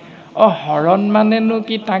আহিবি। শৰণ মানেনো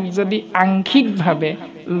কি? তাক যদি আংশিকভাৱে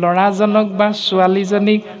ল'ৰাজনক বা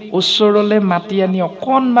ছোৱালীজনীক ওচৰলৈ মাতি আনি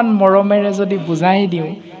অকণমান মৰমেৰে যদি বুজাই দিওঁ,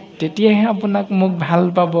 তেতিয়াহে আপোনাক মোক ভাল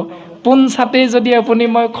পাব। পোনছাতেই যদি আপুনি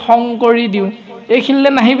মই খং কৰি দিওঁ,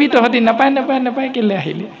 এইখিনিলৈ নাহিবি তহঁতি, নাপায় কেলৈ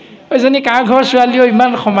আহিলি? এজনী কাৰ ঘৰ ছোৱালীও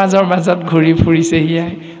ইমান সমাজৰ মাজত ঘূৰি ফুৰিছে,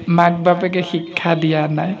 হিয়াই মাক বাপেকে শিক্ষা দিয়া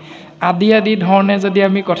নাই, আদি ধৰণে যদি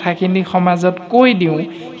আমি কথাখিনি সমাজত কৈ দিওঁ,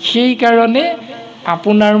 সেইকাৰণে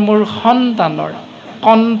আপোনাৰ মোৰ সন্তানৰ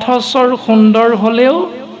কণ্ঠস্বৰ সুন্দৰ হ'লেও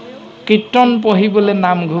কীৰ্তন পঢ়িবলৈ,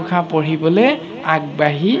 নামঘোষা পঢ়িবলৈ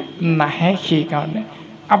আগবাঢ়ি নাহে। সেইকাৰণে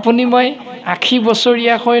আপুনি মই 80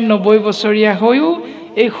 বছৰীয়া হৈ 90 বছৰীয়া হৈও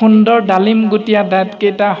এই সুন্দৰ ডালিম গুটীয়া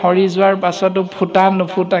দাঁতকেইটা সৰি যোৱাৰ পাছতো ফুটা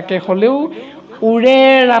নুফুটাকৈ হ'লেও উৰে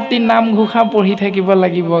ৰাতি নামঘোষা পঢ়ি থাকিব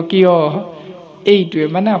লাগিব। কিয়? এইটোৱে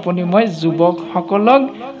মানে আপুনি মই যুৱকসকলক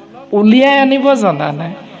উলিয়াই আনিব জনা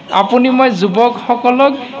নাই। আপুনি মই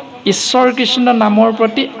যুৱকসকলক ঈশ্বৰ কৃষ্ণ নামৰ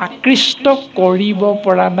প্ৰতি আকৃষ্ট কৰিব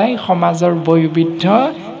পৰা নাই। সমাজৰ বৈবিধ্য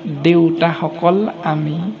দেউতাসকল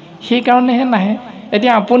আমি, সেইকাৰণেহে নাহে।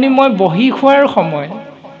 এতিয়া আপুনি মই বহি খোৱাৰ সময়,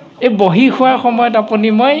 এই বহি খোৱাৰ সময়ত আপুনি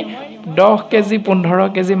মই 10 কেজি 15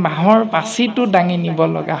 কেজি মাহৰ পাচিটো দাঙি নিব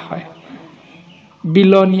লগা হয়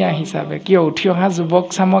বিলনীয়া হিচাপে। কিয়? উঠি অহা যুৱক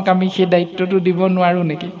চামক আমি সেই দায়িত্বটো দিব নোৱাৰোঁ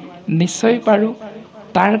নেকি? নিশ্চয় পাৰোঁ।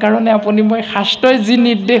 তাৰ কাৰণে আপুনি মই শাস্ত্ৰই যি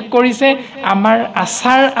নিৰ্দেশ কৰিছে, আমাৰ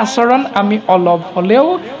আচাৰ আচৰণ আমি অলপ হ'লেও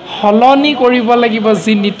সলনি কৰিব লাগিব।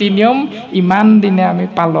 যি নীতি নিয়ম ইমান দিনে আমি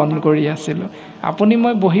পালন কৰি আছিলোঁ, আপুনি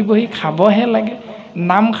মই বহি বহি খাবহে লাগে।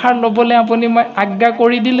 নামষাৰ ল'বলৈ আপুনি মই আজ্ঞা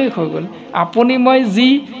কৰি দিলেই হৈ গ'ল। আপুনি মই যি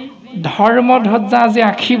ধৰ্মধ্বজা আজি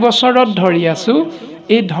 80 বছৰত ধৰি আছোঁ,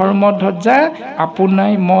 এই ধৰ্মধ্বজা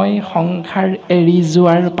আপোনাৰ মই সংসাৰ এৰি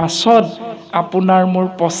যোৱাৰ পাছত আপোনাৰ মোৰ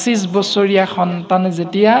 25 বছৰীয়া সন্তান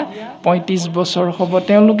যেতিয়া 35 বছৰ হ'ব,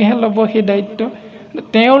 তেওঁলোকেহে ল'ব সেই দায়িত্ব।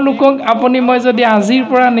 তেওঁলোকক আপুনি মই যদি আজিৰ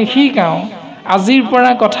পৰা নিশিকাওঁ, আজিৰ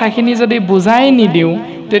পৰা কথাখিনি যদি বুজাই নিদিওঁ,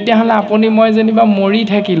 তেতিয়াহ'লে আপুনি মই যেনিবা মৰি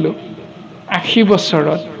থাকিলোঁ 80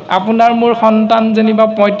 বছৰত, আপোনাৰ মোৰ সন্তান যেনিবা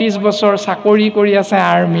 35 বছৰ চাকৰি কৰি আছে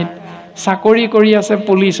আৰ্মিত, চাকৰি কৰি আছে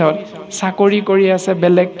পুলিচত, চাকৰি কৰি আছে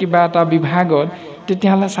বেলেগ কিবা এটা বিভাগত,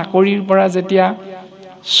 তেতিয়াহ'লে চাকৰিৰ পৰা যেতিয়া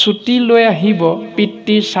ছুটি লৈ আহিব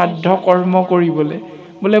পিতৃৰ শ্ৰাদ্ধ কৰ্ম কৰিবলৈ,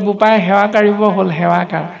 বোলে বোপাই সেৱা কাঢ়িব হ'ল,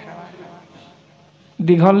 সেৱাকাৰ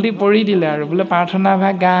দীঘল দি পৰি দিলে আৰু বোলে প্ৰাৰ্থনা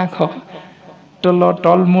ভাগ গা আখ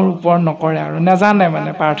তল মূৰ ওপৰ নকৰে আৰু নাজানে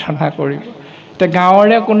মানে প্ৰাৰ্থনা কৰিব। এতিয়া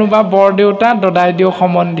গাঁৱৰে কোনোবা বৰদেউতা দদাইদেউ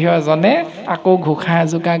সম্বন্ধীয় এজনে আকৌ ঘোষা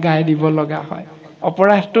এজোকা গাই দিব লগা হয়।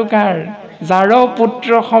 অপৰাধটো কাৰ? যাৰ পুত্ৰ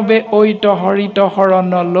সবে ঐত হৰিত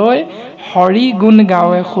শৰণ লৈ, হৰি গুণ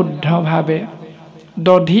গাৱে শুদ্ধভাৱে,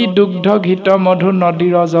 দধি দুগ্ধ ঘৃত মধু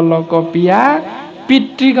নদীৰ জলক পিয়া,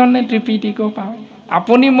 পিতৃগণে ত্ৰিপিটিক পাওঁ।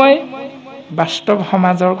 আপুনি মই বাস্তৱ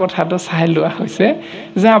সমাজৰ কথাটো চাই লোৱা হৈছে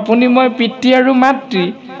যে আপুনি মই পিতৃ আৰু মাতৃ,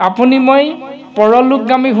 আপুনি মই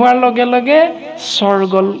পৰলোকগামী হোৱাৰ লগে লগে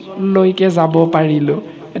স্বৰ্গলৈকে যাব পাৰিলোঁ।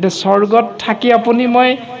 এতিয়া স্বৰ্গত থাকি আপুনি মই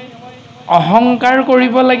অহংকাৰ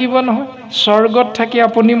কৰিব লাগিব নহয়, স্বৰ্গত থাকি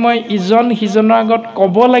আপুনি মই ইজন সিজনৰ আগত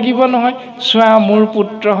ক'ব লাগিব নহয়, চোৱা মোৰ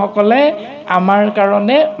পুত্ৰসকলে আমাৰ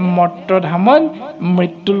কাৰণে মৰ্ত্যধামত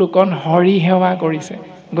মৃত্যুলোকত হৰি সেৱা কৰিছে।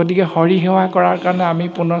 গতিকে হৰি সেৱা কৰাৰ কাৰণে আমি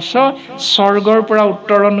পুনশ্চ স্বৰ্গৰ পৰা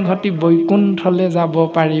উত্তৰণ ঘটি বৈকুণ্ঠলৈ যাব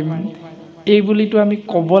পাৰিম। এই বুলিতো আমি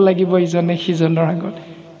ক'ব লাগিব ইজনে সিজনৰ আগত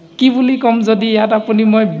কি বুলি ক'ম যদি ইয়াত আপুনি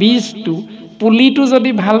মই বীজটো পুলিটো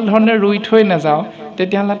যদি ভাল ধৰণে ৰুই থৈ নাযাওঁ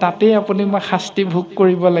তেতিয়াহ'লে তাতেই আপুনি মই শাস্তি ভোগ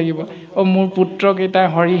কৰিব লাগিব মোৰ পুত্ৰকেইটাই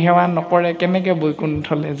হৰি সেৱা নকৰে কেনেকৈ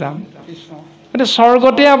বৈকুণ্ঠলৈ যাম গতিকে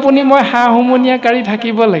স্বৰ্গতে আপুনি মই হা হুমুনিয়া কাঢ়ি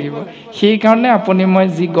থাকিব লাগিব সেইকাৰণে আপুনি মই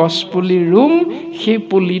যি গছ পুলি ৰুম সেই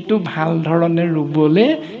পুলিটো ভাল ধৰণে ৰুবলৈ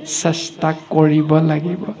চেষ্টা কৰিব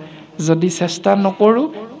লাগিব যদি চেষ্টা নকৰোঁ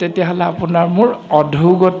তেতিয়াহ'লে আপোনাৰ মোৰ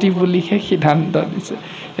অধোগতি বুলিহে সিদ্ধান্ত দিছে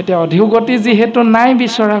এতিয়া অধোগতি যিহেতু নাই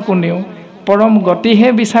বিচৰা কোনেও পৰম গতিহে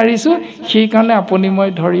বিচাৰিছোঁ সেইকাৰণে আপুনি মই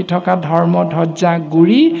ধৰি থকা ধৰ্ম ধ্বজা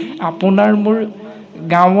গুৰি আপোনাৰ মোৰ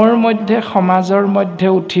গাঁৱৰ মধ্যে সমাজৰ মধ্যে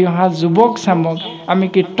উঠি অহা যুৱক চামক আমি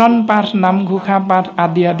কীৰ্তন পাঠ নামঘোষা পাঠ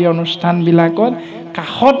আদি আদি অনুষ্ঠানবিলাকত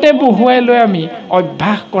কাষতে বহুৱাই লৈ আমি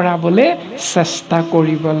অভ্যাস কৰাবলৈ চেষ্টা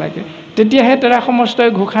কৰিব লাগে তেতিয়াহে তেৰা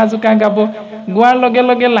সমস্তই ঘোষা জোকা গাব গোৱাৰ লগে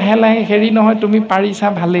লগে লাহে লাহে হেৰি নহয় তুমি পাৰিছা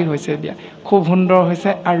ভালেই হৈছে দিয়া খুব সুন্দৰ হৈছে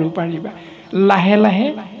আৰু পাৰিবা লাহে লাহে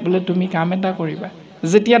বোলে তুমি কাম এটা কৰিবা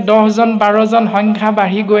যেতিয়া 10 জন 12 জন সংখ্যা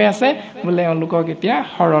বাঢ়ি গৈ আছে বোলে এওঁলোকক এতিয়া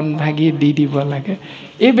শৰণ ভাগি দি দিব লাগে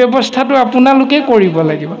এই ব্যৱস্থাটো আপোনালোকে কৰিব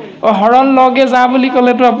লাগিব শৰণ লগে যা বুলি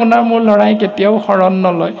ক'লেতো আপোনাৰ মোৰ ল'ৰাই কেতিয়াও শৰণ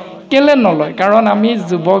নলয় কেলে নলয় কাৰণ আমি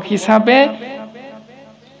যুৱক হিচাপে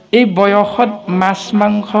এই বয়সত মাছ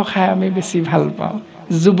মাংস খাই আমি বেছি ভাল পাওঁ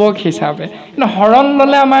যুৱক হিচাপে কিন্তু শৰণ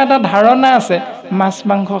ল'লে আমাৰ এটা ধাৰণা আছে মাছ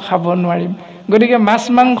মাংস খাব নোৱাৰিম গতিকে মাছ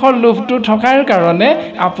মাংসৰ লোভটো থকাৰ কাৰণে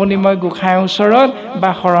আপুনি মই গোসাঁইৰ ওচৰত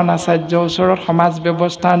বা শৰণ আচাৰ্যৰ ওচৰত সমাজ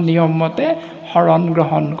ব্যৱস্থাৰ নিয়ম মতে শৰণ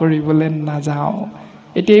গ্ৰহণ কৰিবলৈ নাযাওঁ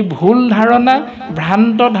এতিয়া এই ভুল ধাৰণা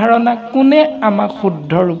ভ্ৰান্ত ধাৰণা কোনে আমাক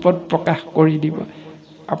শুদ্ধ ৰূপত প্ৰকাশ কৰি দিব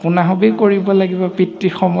আপোনাসবেই কৰিব লাগিব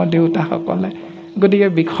পিতৃসম দেউতাসকলে গতিকে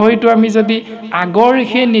বিষয়টো আমি যদি আগৰ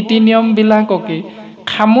সেই নীতি নিয়মবিলাককে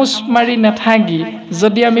খামুচ মাৰি নাথাকি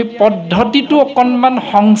যদি আমি পদ্ধতিটো অকণমান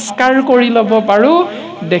সংস্কাৰ কৰি ল'ব পাৰোঁ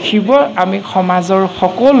দেখিব আমি সমাজৰ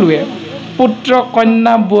সকলোৱে পুত্ৰ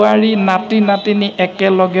কন্যা বোৱাৰী নাতি নাতিনী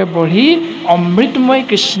একেলগে বহি অমৃতময়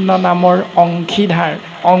কৃষ্ণ নামৰ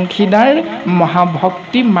অংশীদাৰ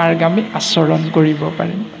মহাভক্তি মাৰ্গ আমি আচৰণ কৰিব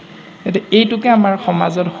পাৰিম এতিয়া এইটোকে আমাৰ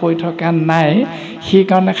সমাজত হৈ থকা নাই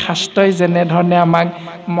সেইকাৰণে শাস্ত্ৰই যেনেধৰণে আমাক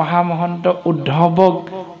মহামহন্ত উদ্ধৱক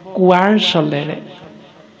কোৱাৰ চলেৰে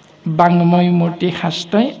বাংময় মূৰ্তি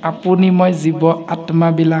শাস্ত্ৰই আপুনি মই জীৱ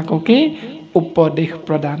আত্মাবিলাককে উপদেশ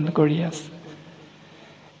প্ৰদান কৰি আছে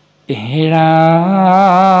হে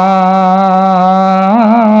ৰাম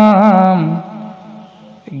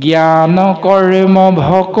জ্ঞান কৰ্ম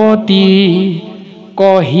ভকতি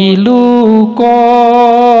কহিলো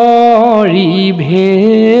কৰি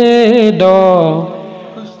ভেদ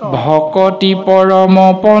ভকতি পৰম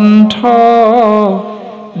পন্থ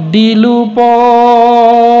দিলু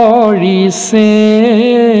পৰিছেদ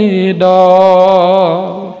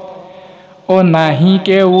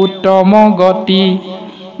নাহিকে উত্তম গতি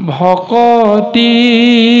ভকতি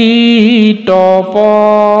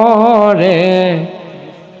তপৰে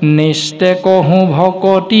নিষ্ঠে কহো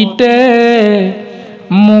ভকতিতে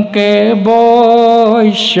মোকে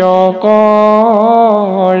বৈশ্য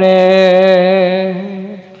কৰে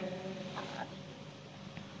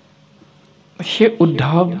সেই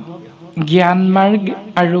উদ্ধৱ জ্ঞান মাৰ্গ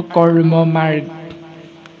আৰু কৰ্ম মাৰ্গ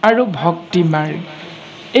আৰু ভক্তি মাৰ্গ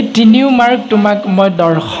এই তিনিও মাৰ্গ তোমাক মই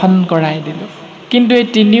দৰ্শন কৰাই দিলোঁ কিন্তু এই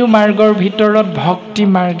তিনিও মাৰ্গৰ ভিতৰত ভক্তি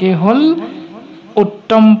মাৰ্গে হ'ল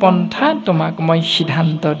উত্তম পন্থা তোমাক মই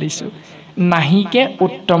সিদ্ধান্ত দিছোঁ নাহিকে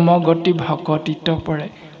উত্তম গতি ভকতিত পৰে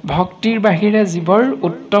ভক্তিৰ বাহিৰে জীৱৰ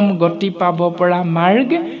উত্তম গতি পাব পৰা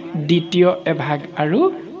মাৰ্গ দ্বিতীয় এভাগ আৰু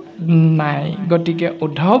নাই গতিকে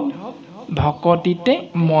উদ্ধৱ ভকতিতে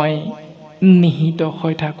মই নিহিত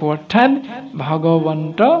হৈ থাকোঁ অৰ্থাৎ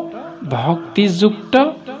ভগৱন্ত ভক্তিযুক্ত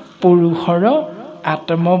পুৰুষৰ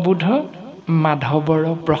আত্মবোধ মাধৱৰ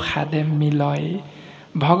প্ৰসাদে মিলয়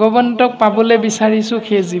ভগৱন্তক পাবলৈ বিচাৰিছোঁ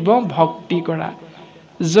সেই জীৱ ভক্তি কৰা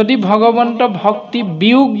যদি ভগৱন্ত ভক্তি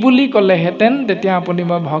বিয়োগ বুলি ক'লেহেঁতেন তেতিয়া আপুনি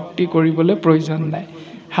মই ভক্তি কৰিবলৈ প্ৰয়োজন নাই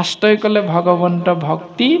শাস্ত্ৰই ক'লে ভগৱন্ত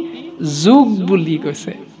ভক্তি যোগ বুলি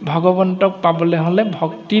কৈছে ভগৱন্তক পাবলৈ হ'লে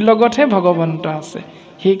ভক্তিৰ লগতহে ভগৱন্ত আছে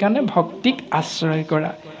সেইকাৰণে ভক্তিক আশ্ৰয়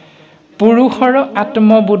কৰা পুৰুষৰ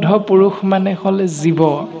আত্মবোধ পুৰুষ মানে হ'ল জীৱ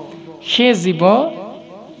সেই জীৱ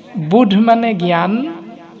বোধ মানে জ্ঞান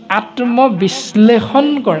আত্মবিশ্লেষণ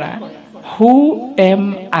কৰা হু এম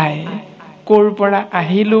আই ক'ৰ পৰা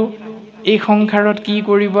আহিলোঁ এই সংসাৰত কি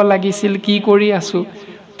কৰিব লাগিছিল কি কৰি আছোঁ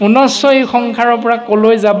পুনশ্চ এই সংসাৰৰ পৰা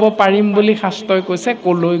ক'লৈ যাব পাৰিম বুলি শাস্ত্ৰই কৈছে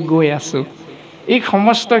ক'লৈ গৈ আছোঁ এই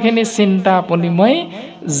সমস্তখিনি চিন্তা আপুনি মই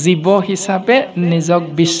জীৱ হিচাপে নিজক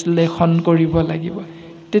বিশ্লেষণ কৰিব লাগিব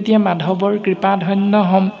তেতিয়া মাধৱৰ কৃপাধন্য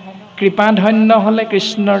হ'ম কৃপাধন্য হলে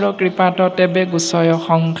কৃষ্ণৰ কৃপাত তেবে গুচয়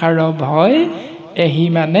সংসাৰ ভয় এহি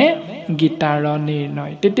মানে গীতাৰ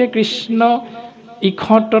নিৰ্ণয়। তেতিয়া কৃষ্ণ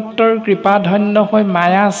ঈশৰ তত্ত্বৰ কৃপাধন্য হৈ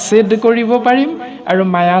মায়া ছেদ কৰিব পাৰিম আৰু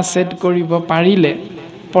মায়া ছেদ কৰিব পাৰিলে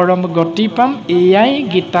পৰম গতি পাম। এয়াই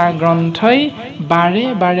গীতা গ্ৰন্থই বাৰে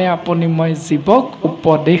বাৰে আপুনি মই জীৱক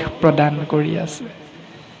উপদেশ প্ৰদান কৰি আছে।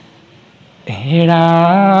 হে ৰাম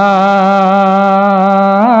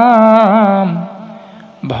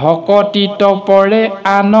ভকতি তপৰে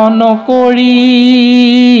আনন কৰি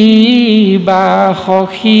বা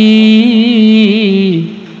সখী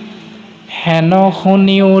হেন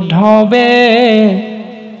শুনি উদ্ধৱে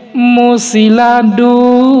মুচিলা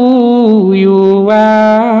দুয়ো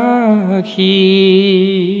আখি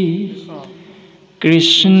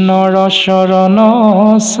কৃষ্ণৰ চৰণ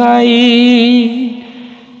চাই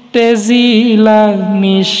তেজিলা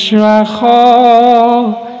নিশ্বাস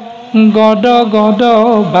গদ গদ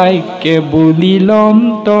বাক্যে বুলিলম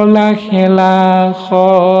তলা খেলাস।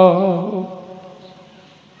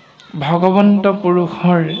 ভগৱন্ত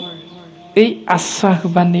পুৰুষৰ এই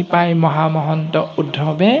আশ্বাসবাণী পাই মহামহন্ত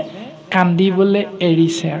উদ্ধৱে কান্দিবলৈ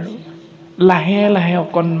এৰিছে আৰু লাহে লাহে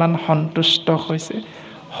অকণমান সন্তুষ্ট হৈছে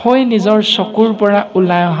হৈ নিজৰ চকুৰ পৰা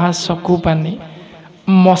ওলাই অহা চকু পানী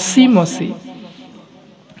মচি মচি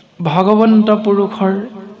ভগৱন্ত পুৰুষৰ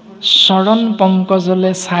চৰণ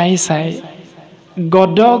পংকজলে চাই চাই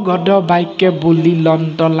গদ গদ বাক্যে বুলি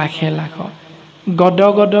লন্ত লাখে লাখ। গদ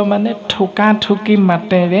গদ মানে ঠুকা ঠুকি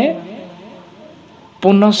মাতেৰে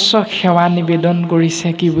পুনশ্চ সেৱা নিবেদন কৰিছে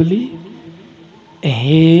কি বুলি,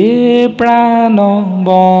 হে প্ৰাণ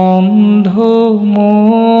বন্ধু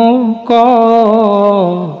মোক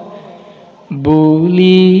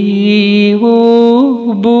বুলি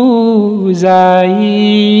বুজাই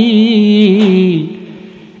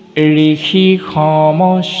ঋষি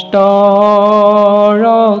সমস্ত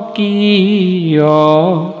কিয়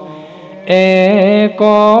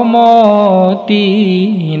একমতি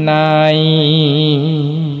নাই।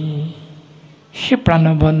 হে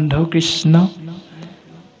প্ৰাণবন্ধু কৃষ্ণ,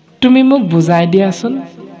 তুমি মোক বুজাই দিয়াচোন,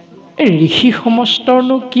 এই ঋষি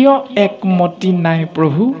সমস্তৰনো কিয় একমতি নাই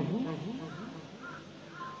প্ৰভু?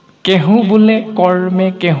 কেহু বোলে কৰ্মে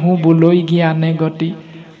কেহু বোলৈ জ্ঞানে গতি।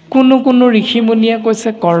 কোনো কোনো ঋষিমুনিয়ে কৈছে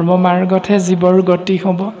কৰ্ম মাৰ্গতহে জীৱৰ গতি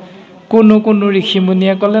হ'ব। কোনো কোনো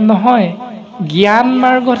ঋষিমুনিয়ে ক'লে নহয়, জ্ঞান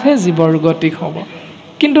মাৰ্গতহে জীৱৰ গতি হ'ব।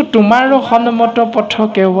 কিন্তু তোমাৰো সন্মত পথ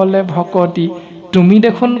কেৱলে ভকতি। তুমি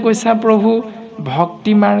দেখোন কৈছা প্ৰভু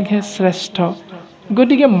ভক্তি মাৰ্গহে শ্ৰেষ্ঠ।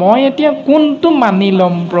 গতিকে মই এতিয়া কোনটো মানি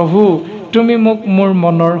ল'ম প্ৰভু? তুমি মোক মোৰ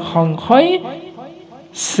মনৰ সংশয়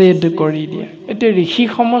ছেদ কৰি দিয়া। এতিয়া ঋষি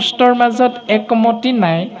সমস্তৰ মাজত একমতি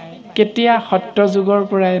নাই কেতিয়া? সত্য যুগৰ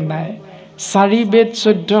পৰাই নাই। 4 বেদ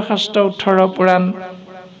 14 শাস্ত্ৰ 18 পুৰাণ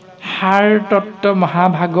সাৰ তত্ত্ব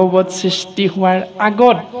মহাভাগৱত সৃষ্টি হোৱাৰ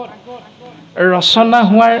আগত, ৰচনা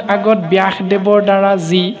হোৱাৰ আগত ব্যাসদেৱৰ দ্বাৰা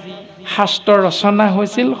যি শাস্ত্ৰ ৰচনা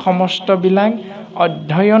হৈছিল সমস্তবিলাক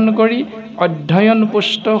অধ্যয়ন কৰি অধ্যয়ন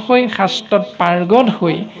পুষ্ট হৈ শাস্ত্ৰত পাৰ্গত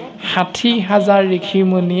হৈ 60,000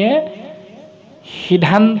 ঋষিমুনিয়ে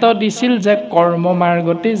সিদ্ধান্ত দিছিল যে কৰ্ম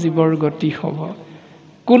মাৰ্গতে জীৱৰ গতি হ'ব।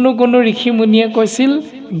 কোনো কোনো ঋষিমুনিয়ে কৈছিল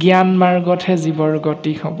জ্ঞান মাৰ্গতহে জীৱৰ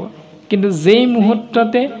গতি হ'ব। কিন্তু যেই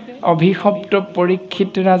মুহূৰ্ততে অভিশপ্ত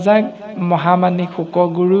পৰীক্ষিত ৰাজাক মহামানী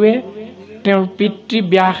শুকগুৰুৱে তেওঁৰ পিতৃ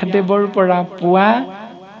ব্যাসদেৱৰ পৰা পোৱা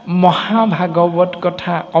মহাভাগৱত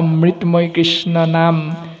কথা অমৃতময় কৃষ্ণ নাম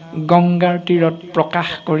গংগাৰ তীৰত প্ৰকাশ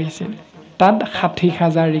কৰিছিল, তাত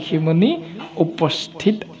 60,000 ঋষিমুনি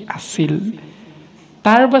উপস্থিত আছিল।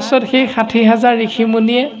 তাৰ পাছত সেই 60,000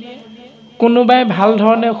 ঋষিমুনিয়ে কোনোবাই ভাল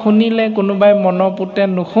ধৰণে শুনিলে, কোনোবাই মনপুতে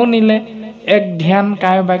নুশুনিলে, এক ধ্যান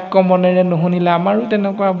কায় বাক্য মনেৰে নুশুনিলে। আমাৰো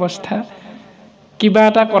তেনেকুৱা অৱস্থা। কিবা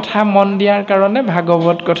এটা কথা মন দিয়াৰ কাৰণে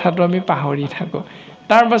ভাগৱত কথাটো আমি পাহৰি থাকোঁ।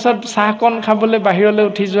 তাৰ পাছত চাহকণ খাবলৈ বাহিৰলৈ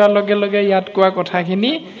উঠি যোৱাৰ লগে লগে ইয়াত কোৱা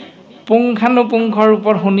কথাখিনি পুংখানুপুংখৰ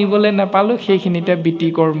ওপৰত শুনিবলৈ নাপালোঁ, সেইখিনিতে বীতি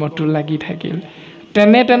কৰ্মটো লাগি থাকিল।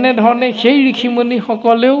 তেনেধৰণে সেই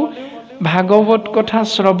ঋষিমুনিসকলেও ভাগৱত কথা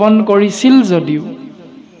শ্ৰৱণ কৰিছিল যদিও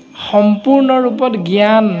সম্পূৰ্ণ ৰূপত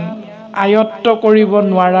জ্ঞান আয়ত্ত কৰিব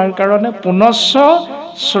নোৱাৰাৰ কাৰণে পুনশ্চ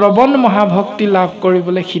শ্ৰৱণ মহাভক্তি লাভ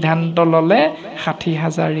কৰিবলৈ সিদ্ধান্ত ল'লে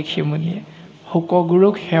 60,000 ঋষিমুনিয়ে।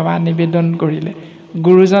 শুকগুৰুক সেৱা নিবেদন কৰিলে,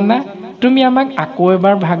 গুৰুজনা তুমি আমাক আকৌ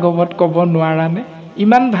এবাৰ ভাগৱত ক'ব নোৱাৰানে?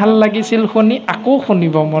 ইমান ভাল লাগিছিল শুনি, আকৌ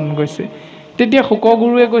শুনিব মন গৈছে। তেতিয়া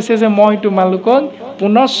শুকগুৰুৱে কৈছে যে মই তোমালোকক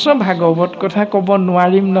পুনশ্চ ভাগৱত কথা ক'ব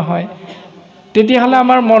নোৱাৰিম নহয়। তেতিয়াহ'লে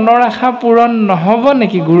আমাৰ মনৰ আশা পূৰণ নহ'ব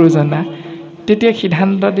নেকি গুৰুজনা? তেতিয়া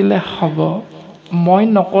সিদ্ধান্ত দিলে হ'ব, মই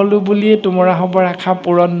নকলোঁ বুলিয়ে তোমৰা সবৰ আশা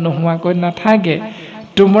পূৰণ নোহোৱাকৈ নাথাকে।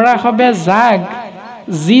 তোমৰা সবে যাক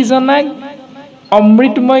যিজনাক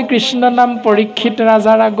অমৃতময় কৃষ্ণ নাম পৰীক্ষিত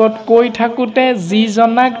ৰাজাৰ আগত কৈ থাকোঁতে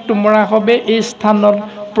যিজনাক তোমৰা হবে এই স্থানত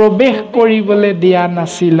প্ৰৱেশ কৰিবলৈ দিয়া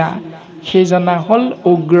নাছিলা, সেইজনা হ'ল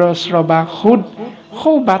উগ্ৰশ্ৰৱাসুদ।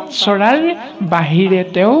 সৌ বাটচৰাৰ বাহিৰে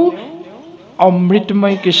তেওঁ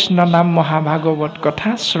অমৃতময় কৃষ্ণ নাম মহাভাগৱত কথা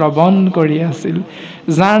শ্ৰৱণ কৰি আছিল,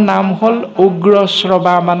 যাৰ নাম হ'ল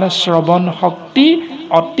উগ্ৰশ্ৰৱা, মানে শ্ৰৱণ শক্তি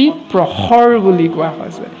অতি প্ৰখৰ বুলি কোৱা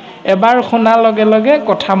হৈছে। এবাৰ শুনাৰ লগে লগে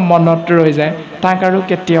কথা মনত ৰৈ যায়, তাক আৰু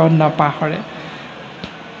কেতিয়াও নাপাহৰে।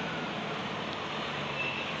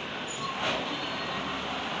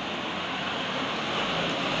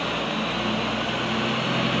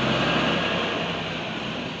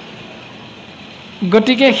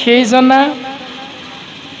 গতিকে সেইজনা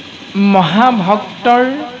মহাভক্তৰ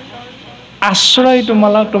আশ্ৰয়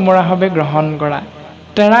তোমৰা হবে গ্ৰহণ কৰা।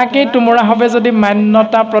 তেৰাকেই তোমৰা হবে যদি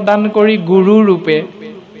মান্যতা প্ৰদান কৰি গুৰু ৰূপে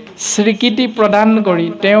স্বীকৃতি প্ৰদান কৰি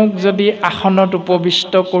তেওঁক যদি আসনত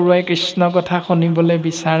উপবিষ্ট কৰোৱাই কৃষ্ণ কথা শুনিবলৈ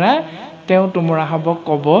বিচাৰা, তেওঁ তোমৰা হ'ব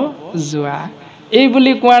ক'ব যোৱা। এই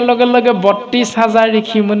বুলি কোৱাৰ লগে লগে ৩২,০০০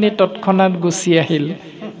 ঋষিমুনি তৎক্ষণাত গুচি আহিল।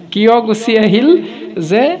 কিয় গুচি আহিল?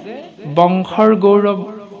 যে বংশৰ গৌৰৱ,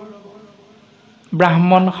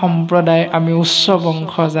 ব্ৰাহ্মণ সম্প্ৰদায়, আমি উচ্চ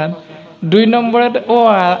বংশজাত। ২ নম্বৰত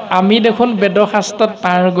আমি দেখোন বেদশাস্ত্ৰত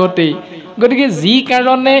পাৰ্গতেই, গতিকে যি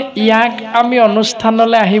কাৰণে ইয়াক আমি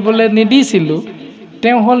অনুষ্ঠানলৈ আহিবলৈ নিদিছিলোঁ,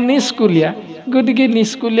 তেওঁ হ'ল নিষ্কুলীয়া। গতিকে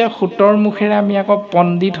নিষ্কুলীয়া সুতৰ মুখেৰে আমি আকৌ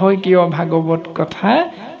পণ্ডিত হৈ কিয় ভাগৱত কথা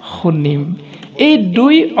শুনিম? এই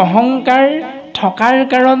 ২ অহংকাৰ থকাৰ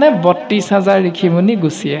কাৰণে ৩২,০০০ ঋষিমুনি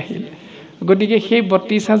গুচি আহিল। গতিকে সেই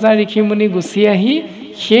 ৩২,০০০ ঋষিমুনি গুচি আহি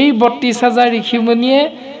সেই ৩২,০০০ ঋষিমুনিয়ে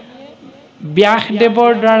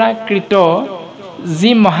ব্যাসদেৱৰ দ্বাৰা কৃত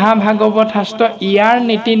যি মহাভাগৱত শাস্ত্ৰ, ইয়াৰ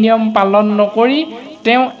নীতি নিয়ম পালন নকৰি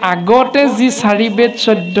তেওঁ আগতে যি ৪ বেদ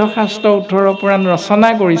 ১৪ শাস্ত্ৰ ১৮ পুৰাণ ৰচনা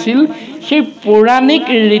কৰিছিল, সেই পৌৰাণিক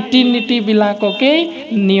ৰীতি নীতিবিলাককেই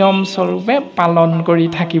নিয়ম স্বৰূপে পালন কৰি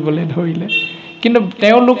থাকিবলৈ ধৰিলে। কিন্তু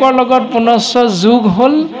তেওঁলোকৰ লগত পুনশ্চ যোগ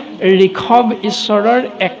হ'ল ঋষভ ঈশ্বৰৰ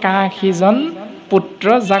 ৮১জন পুত্ৰ,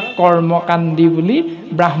 যাক কৰ্মকাণ্ডী বুলি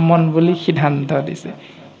ব্ৰাহ্মণ বুলি সিদ্ধান্ত দিছে।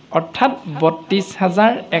 অৰ্থাৎ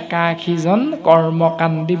 ৩২,০৮১জন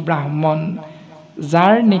কৰ্মকাণ্ডী ব্ৰাহ্মণ,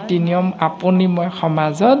 যাৰ নীতি নিয়ম আপুনি মই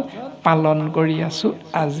সমাজত পালন কৰি আছোঁ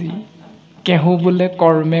আজি। কেহু বোলে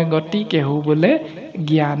কৰ্মে গতি, কেহু বোলে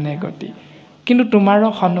জ্ঞানে গতি, কিন্তু তোমাৰো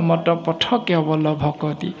সন্মত পথ কেৱল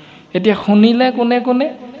ভকতি। এতিয়া শুনিলে কোনে কোনে?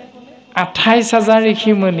 ২৮,০০০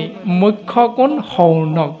 ঋষিমুনি। মুখ্য কোন?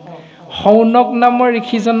 শৌনক। শৌনক নামৰ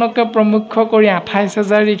ঋষিজনকে প্ৰমুখ্য কৰি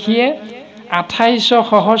 ২৮,০০০ ঋষিয়ে ২৮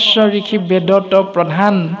 সহস্ৰ ঋষি বেদত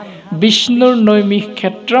প্ৰধান, বিষ্ণুৰ নৈমিষ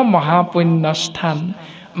ক্ষেত্ৰ মহাপুণ্য স্থান।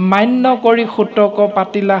 মান্য কৰি সুতক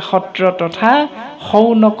পাতিলা সত্ৰ তথা,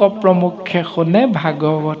 শৌনক প্ৰমুখ্যে শুনে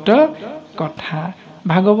ভাগৱত কথা।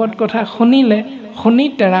 ভাগৱত কথা শুনিলে, শুনি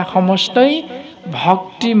তেৰা সমস্তই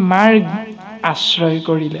ভক্তি মাৰ্গ আশ্ৰয়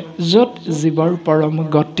কৰিলে, য'ত জীৱৰ পৰম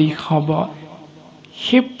গতি হ'ব।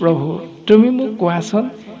 হে প্ৰভু, তুমি মোক কোৱাচোন,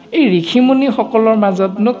 এই ঋষিমুনিসকলৰ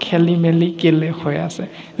মাজতনো খেলি মেলি কেলে হৈ আছে,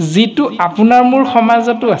 যিটো আপোনাৰ মোৰ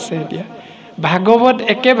সমাজতো আছে? এতিয়া ভাগৱত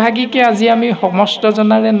একেভাগীকে আজি আমি সমস্ত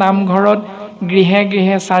জনাৰে নামঘৰত গৃহে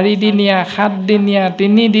গৃহে ৪ দিনীয়া, ৭ দিনীয়া,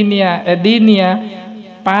 ৩ দিনীয়া, এদিনীয়া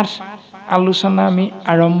পাঠ আলোচনা আমি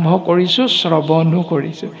আৰম্ভ কৰিছোঁ, শ্ৰৱণো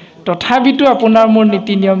কৰিছোঁ। তথাপিতো আপোনাৰ মোৰ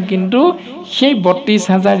নীতি নিয়ম কিন্তু সেই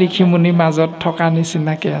 ৩২,০০০ ঋষিমুনিৰ মাজত থকা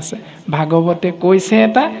নিচিনাকৈ আছে। ভাগৱতে কৈছে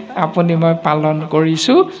এটা, আপুনি মই পালন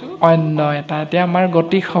কৰিছোঁ অন্য এটা। এতিয়া আমাৰ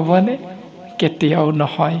গতি হ'বনে? কেতিয়াও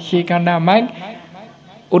নহয়। সেইকাৰণে আমাক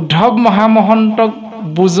উদ্ধৱ মহামহন্তক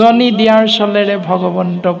বুজনি দিয়াৰ চলেৰে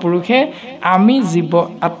ভগৱন্ত পুৰুষে আমি জীৱ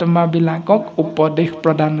আত্মাবিলাকক উপদেশ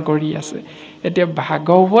প্ৰদান কৰি আছে। এতিয়া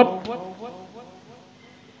ভাগৱত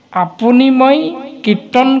আপুনি মই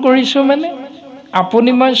কীৰ্তন কৰিছোঁ মানে,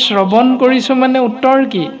 আপুনি মই শ্ৰৱণ কৰিছোঁ মানে উত্তৰ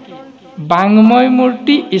কি? বাংময়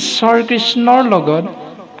মূৰ্তি ঈশ্বৰ কৃষ্ণৰ লগত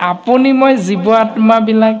আপুনি মই জীৱ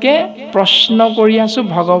আত্মাবিলাকে প্ৰশ্ন কৰি আছোঁ,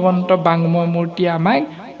 ভগৱন্ত বাংময় মূৰ্তি আমাক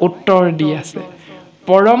উত্তৰ দি আছে।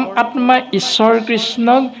 পৰম আত্মা ঈশ্বৰ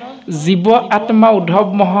কৃষ্ণক জীৱ আত্মা উদ্ধৱ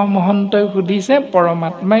মহামহন্তই সুধিছে,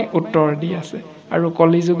 পৰমাত্মাই উত্তৰ দি আছে। আৰু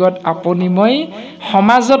কলিযুগত আপুনি মই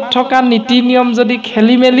সমাজত থকা নীতি নিয়ম যদি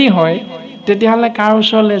খেলি মেলি হয়, তেতিয়াহ'লে কাৰ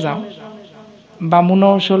ওচৰলৈ যাওঁ?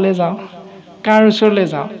 বামুণৰ ওচৰলৈ যাওঁ? কাৰ ওচৰলৈ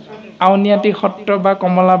যাওঁ? আউনীআটী সত্ৰ বা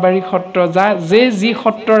কমলাবাৰী সত্ৰ, যি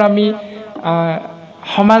সত্ৰৰ আমি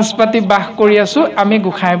সমাজ পাতি বাস কৰি আছোঁ, আমি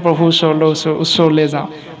গোসাঁই প্ৰভুৰ ওচৰলৈ যাওঁ।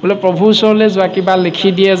 বোলে প্ৰভুৰ ওচৰলৈ যোৱা, কিবা লিখি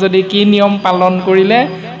দিয়ে যদি, কি নিয়ম পালন কৰিলে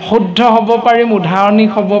শুদ্ধ হ'ব পাৰিম, উদাহৰণিক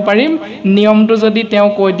হ'ব পাৰিম, নিয়মটো যদি তেওঁ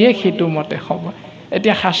কৈ দিয়ে সেইটো মতে হ'ব।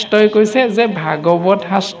 এতিয়া শাস্ত্ৰই কৈছে যে ভাগৱত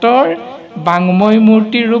শাস্ত্ৰৰ বাংময়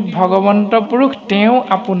মূৰ্তি ৰূপ ভগৱন্ত পুৰুষ তেওঁ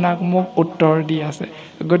আপোনাক মোক উত্তৰ দি আছে।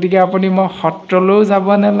 গতিকে আপুনি মই সত্ৰলৈও যাব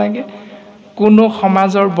নালাগে, কোনো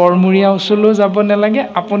সমাজৰ বৰমূৰীয়া ওচৰলৈও যাব নালাগে,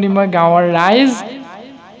 আপুনি মই গাঁৱৰ ৰাইজ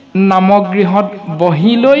নামগৃহত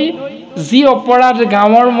বহি লৈ যি অপৰাধ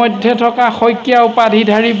গাঁৱৰ মধ্যে থকা শইকীয়া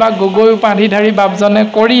উপাধিধাৰী বা গগৈ উপাধিধাৰী বাপজনে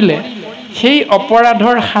কৰিলে, সেই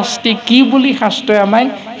অপৰাধৰ শাস্তি কি বুলি শাস্ত্ৰই আমাক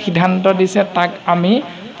সিদ্ধান্ত দিছে, তাক আমি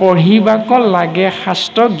পঢ়িবাক লাগে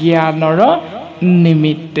শাস্ত্ৰ জ্ঞানৰ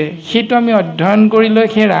নিমিত্তে। সেইটো আমি অধ্যয়ন কৰি লৈ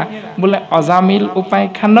হেৰা বোলে অজামিল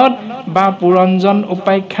উপাখ্যানত বা পুৰঞ্জন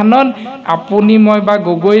উপাখ্যানত আপুনি মই বা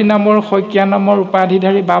গগৈ নামৰ শইকীয়া নামৰ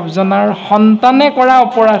উপাধিধাৰী বাপজনাৰ সন্তানে কৰা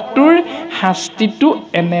অপৰাধটোৰ শাস্তিটো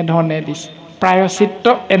এনেধৰণে দিছে, প্ৰায়শ্চিত্ত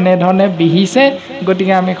এনেধৰণে বিহিছে।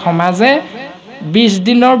 গতিকে আমি সমাজে 20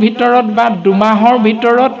 দিনৰ ভিতৰত বা 2 মাহৰ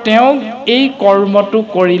ভিতৰত তেওঁক এই কৰ্মটো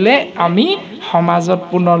কৰিলে আমি সমাজত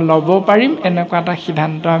পুনৰ ল'ব পাৰিম, এনেকুৱা এটা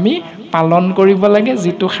সিদ্ধান্ত আমি পালন কৰিব লাগে,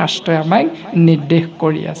 যিটো শাস্ত্ৰই আমাক নিৰ্দেশ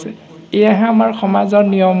কৰি আছে। এয়াহে আমাৰ সমাজৰ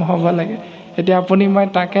নিয়ম হ'ব লাগে। এতিয়া আপুনি মই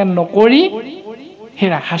তাকে নকৰি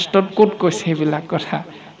হেৰা শাস্ত্ৰত ক'ত কৈছে এইবিলাক কথা,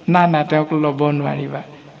 না তেওঁক ল'ব নোৱাৰিবা,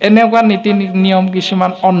 এনেকুৱা নীতি নিয়ম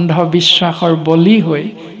কিছুমান অন্ধবিশ্বাসৰ বলি হৈ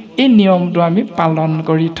এই নিয়মটো আমি পালন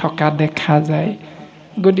কৰি থকা দেখা যায়।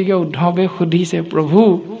 গতিকে উদ্ধৱে সুধিছে, প্ৰভু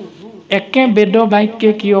একে বেদ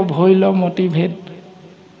বাক্যে কিয় ভৈল মতিভেদ,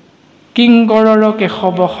 কিংকৰৰ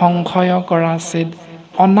কেশৱ সংশয় কৰা ছেদ,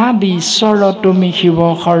 অনাদি ঈশ্বৰ তুমি শিৱ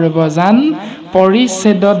সৰ্বজান,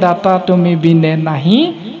 পৰিচ্ছেদ দাতা তুমি বিনে নাহি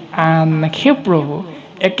আন। হে প্ৰভু,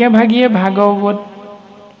 একেভাগিয়ে ভাগৱত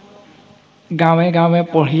গাঁৱে গাঁৱে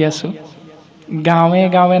পঢ়ি আছোঁ, গাঁৱে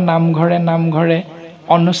গাঁৱে নামঘৰে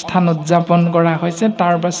অনুষ্ঠান উদযাপন কৰা হৈছে।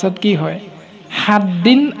 তাৰ পাছত কি হয়, 7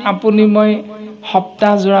 দিন আপুনি মই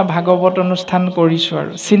সপ্তাহজোৰা ভাগৱত অনুষ্ঠান কৰিছোঁ।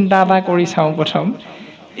 আৰু চিন্তা এটা কৰি চাওঁ, প্ৰথম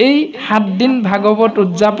এই 7 দিন ভাগৱত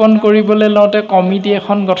উদযাপন কৰিবলৈ লওঁতে কমিটি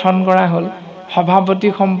এখন গঠন কৰা হ'ল, সভাপতি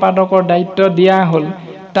সম্পাদকৰ দায়িত্ব দিয়া হ'ল,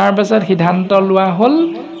 তাৰ পাছত সিদ্ধান্ত লোৱা হ'ল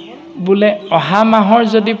বোলে অহা মাহৰ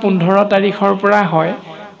যদি 15 তাৰিখৰ পৰা হয়,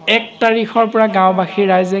 1 তাৰিখৰ পৰা গাঁওবাসী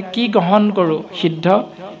ৰাইজে কি গ্ৰহণ কৰোঁ, সিদ্ধ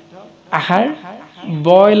আহাৰ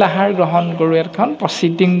বইল আহাৰ গ্ৰহণ কৰোঁ, এখন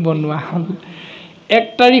প্ৰচিডিং বনোৱা হ'ল। 1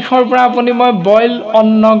 তাৰিখৰ পৰা আপুনি মই বইল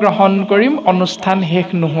অন্ন গ্ৰহণ কৰিম অনুষ্ঠান শেষ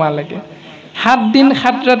নোহোৱালৈকে। 7 দিন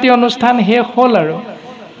 7 ৰাতি অনুষ্ঠান শেষ হ'ল। আৰু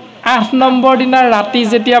 8 নম্বৰ দিনা ৰাতি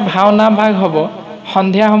যেতিয়া ভাওনা ভাগ হ'ব,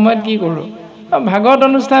 সন্ধিয়া সময়ত কি কৰোঁ, ভাগৱত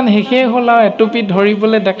অনুষ্ঠান শেষেই হ'ল আৰু এটুপি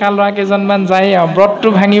ধৰিবলৈ ডেকা ল'ৰা কেইজনমান যায় আৰু ব্ৰতটো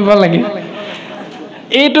ভাঙিব লাগে।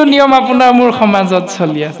 এইটো নিয়ম আপোনাৰ মোৰ সমাজত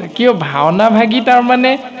চলি আছে। কিয় ভাওনা ভাগি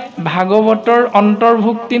তাৰমানে ভাগৱতৰ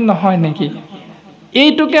অন্তৰ্ভুক্তি নহয় নেকি?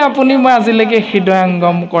 এইটোকে আপুনি মই আজিলৈকে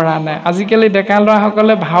হৃদয়ংগম কৰা নাই। আজিকালি ডেকা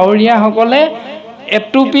ল'ৰাসকলে ভাৱৰীয়াসকলে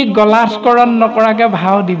এটুপি গলাধকৰণ নকৰাকৈ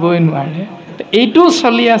ভাও দিবই নোৱাৰে, এইটোও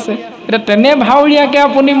চলি আছে। এতিয়া তেনে ভাৱৰীয়াকে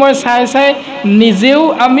আপুনি মই চাই নিজেও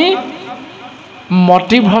আমি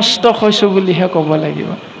মতিভ্ৰষ্ট হৈছোঁ বুলিহে ক'ব লাগিব।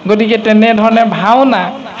 গতিকে তেনেধৰণে ভাওনা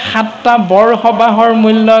 7টা বৰসবাহৰ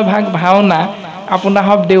মূল্যভাগ ভাওনা আপোনাৰ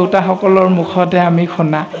সব দেউতাসকলৰ মুখতে আমি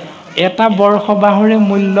শুনা। এটা বৰসবাহৰে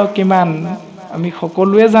মূল্য কিমান আমি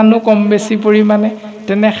সকলোৱে জানো কম বেছি পৰিমাণে।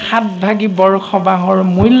 তেনে 7 ভাগী বৰসবাহৰ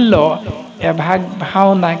মূল্য এভাগ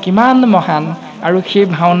ভাওনা কিমান মহান। আৰু সেই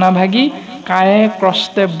ভাওনা ভাগি কায়ে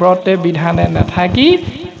কষ্টে ব্ৰতে বিধানে নাথাকি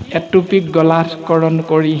এটুপি গলাধকৰণ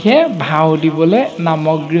কৰিহে ভাও দিবলৈ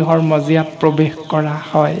নামগৃহৰ মজিয়াত প্ৰৱেশ কৰা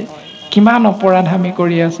হয়। কিমান অপৰাধ আমি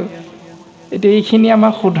কৰি আছোঁ। এতিয়া এইখিনি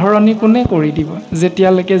আমাক শুধৰণি কোনে কৰি দিব,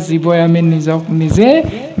 যেতিয়ালৈকে জীৱই আমি নিজক নিজে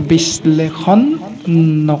বিশ্লেষণ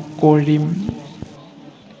নকৰিম।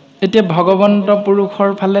 এতিয়া ভগৱন্ত পুৰুষৰ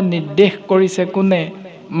ফালে নিৰ্দেশ কৰিছে কোনে,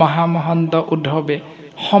 মহামহন্ত উদ্ধৱে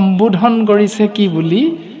সম্বোধন কৰিছে কি বুলি,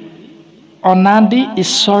 অনাদি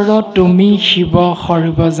ঈশ্বৰ তুমি শিৱ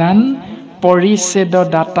সৰ্বজান, পৰিচ্ছেদ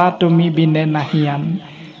দাতা তুমি বিনে নাহি আন।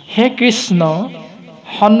 হে কৃষ্ণ,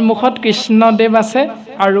 সন্মুখত কৃষ্ণদেৱ আছে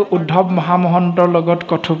আৰু উদ্ধৱ মহামহন্তৰ লগত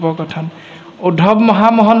কথোপকথন। উদ্ধৱ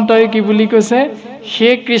মহামহন্তই কি বুলি কৈছে, হে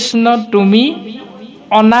কৃষ্ণ তুমি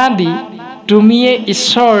অনাদি, তুমিয়ে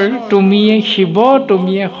ঈশ্বৰ, তুমিয়ে শিৱ,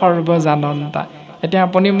 তুমিয়ে সৰ্বজানন্তা। এতিয়া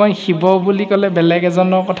আপুনি মই শিৱ বুলি ক'লে বেলেগ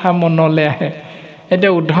এজনৰ কথা মনলৈ আহে।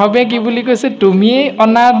 এতিয়া উদ্ধৱে কি বুলি কৈছে, তুমিয়েই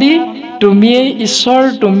অনাদি, তুমিয়েই ঈশ্বৰ,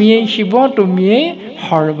 তুমিয়েই শিৱ, তুমিয়েই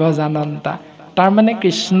সৰ্বজানন্তা। তাৰমানে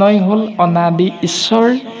কৃষ্ণই হ'ল অনাদি ঈশ্বৰ,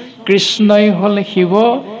 কৃষ্ণই হ'ল শিৱ,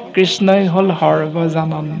 কৃষ্ণই হ'ল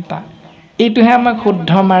সৰ্বজানন্তা। এইটোহে আমাক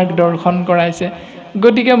শুদ্ধ মাৰ্গ দৰ্শন কৰাইছে।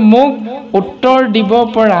 গতিকে মোক উত্তৰ দিব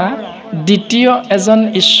পৰা দ্বিতীয় এজন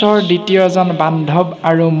ঈশ্বৰ, দ্বিতীয় এজন বান্ধৱ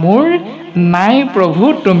আৰু মোৰ নাই। প্ৰভু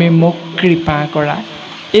তুমি মোক কৃপা কৰা।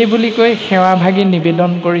 এই বুলি কৈ সেৱা ভাগি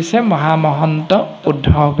নিবেদন কৰিছে মহামহন্ত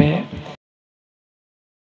উদ্ধৱে।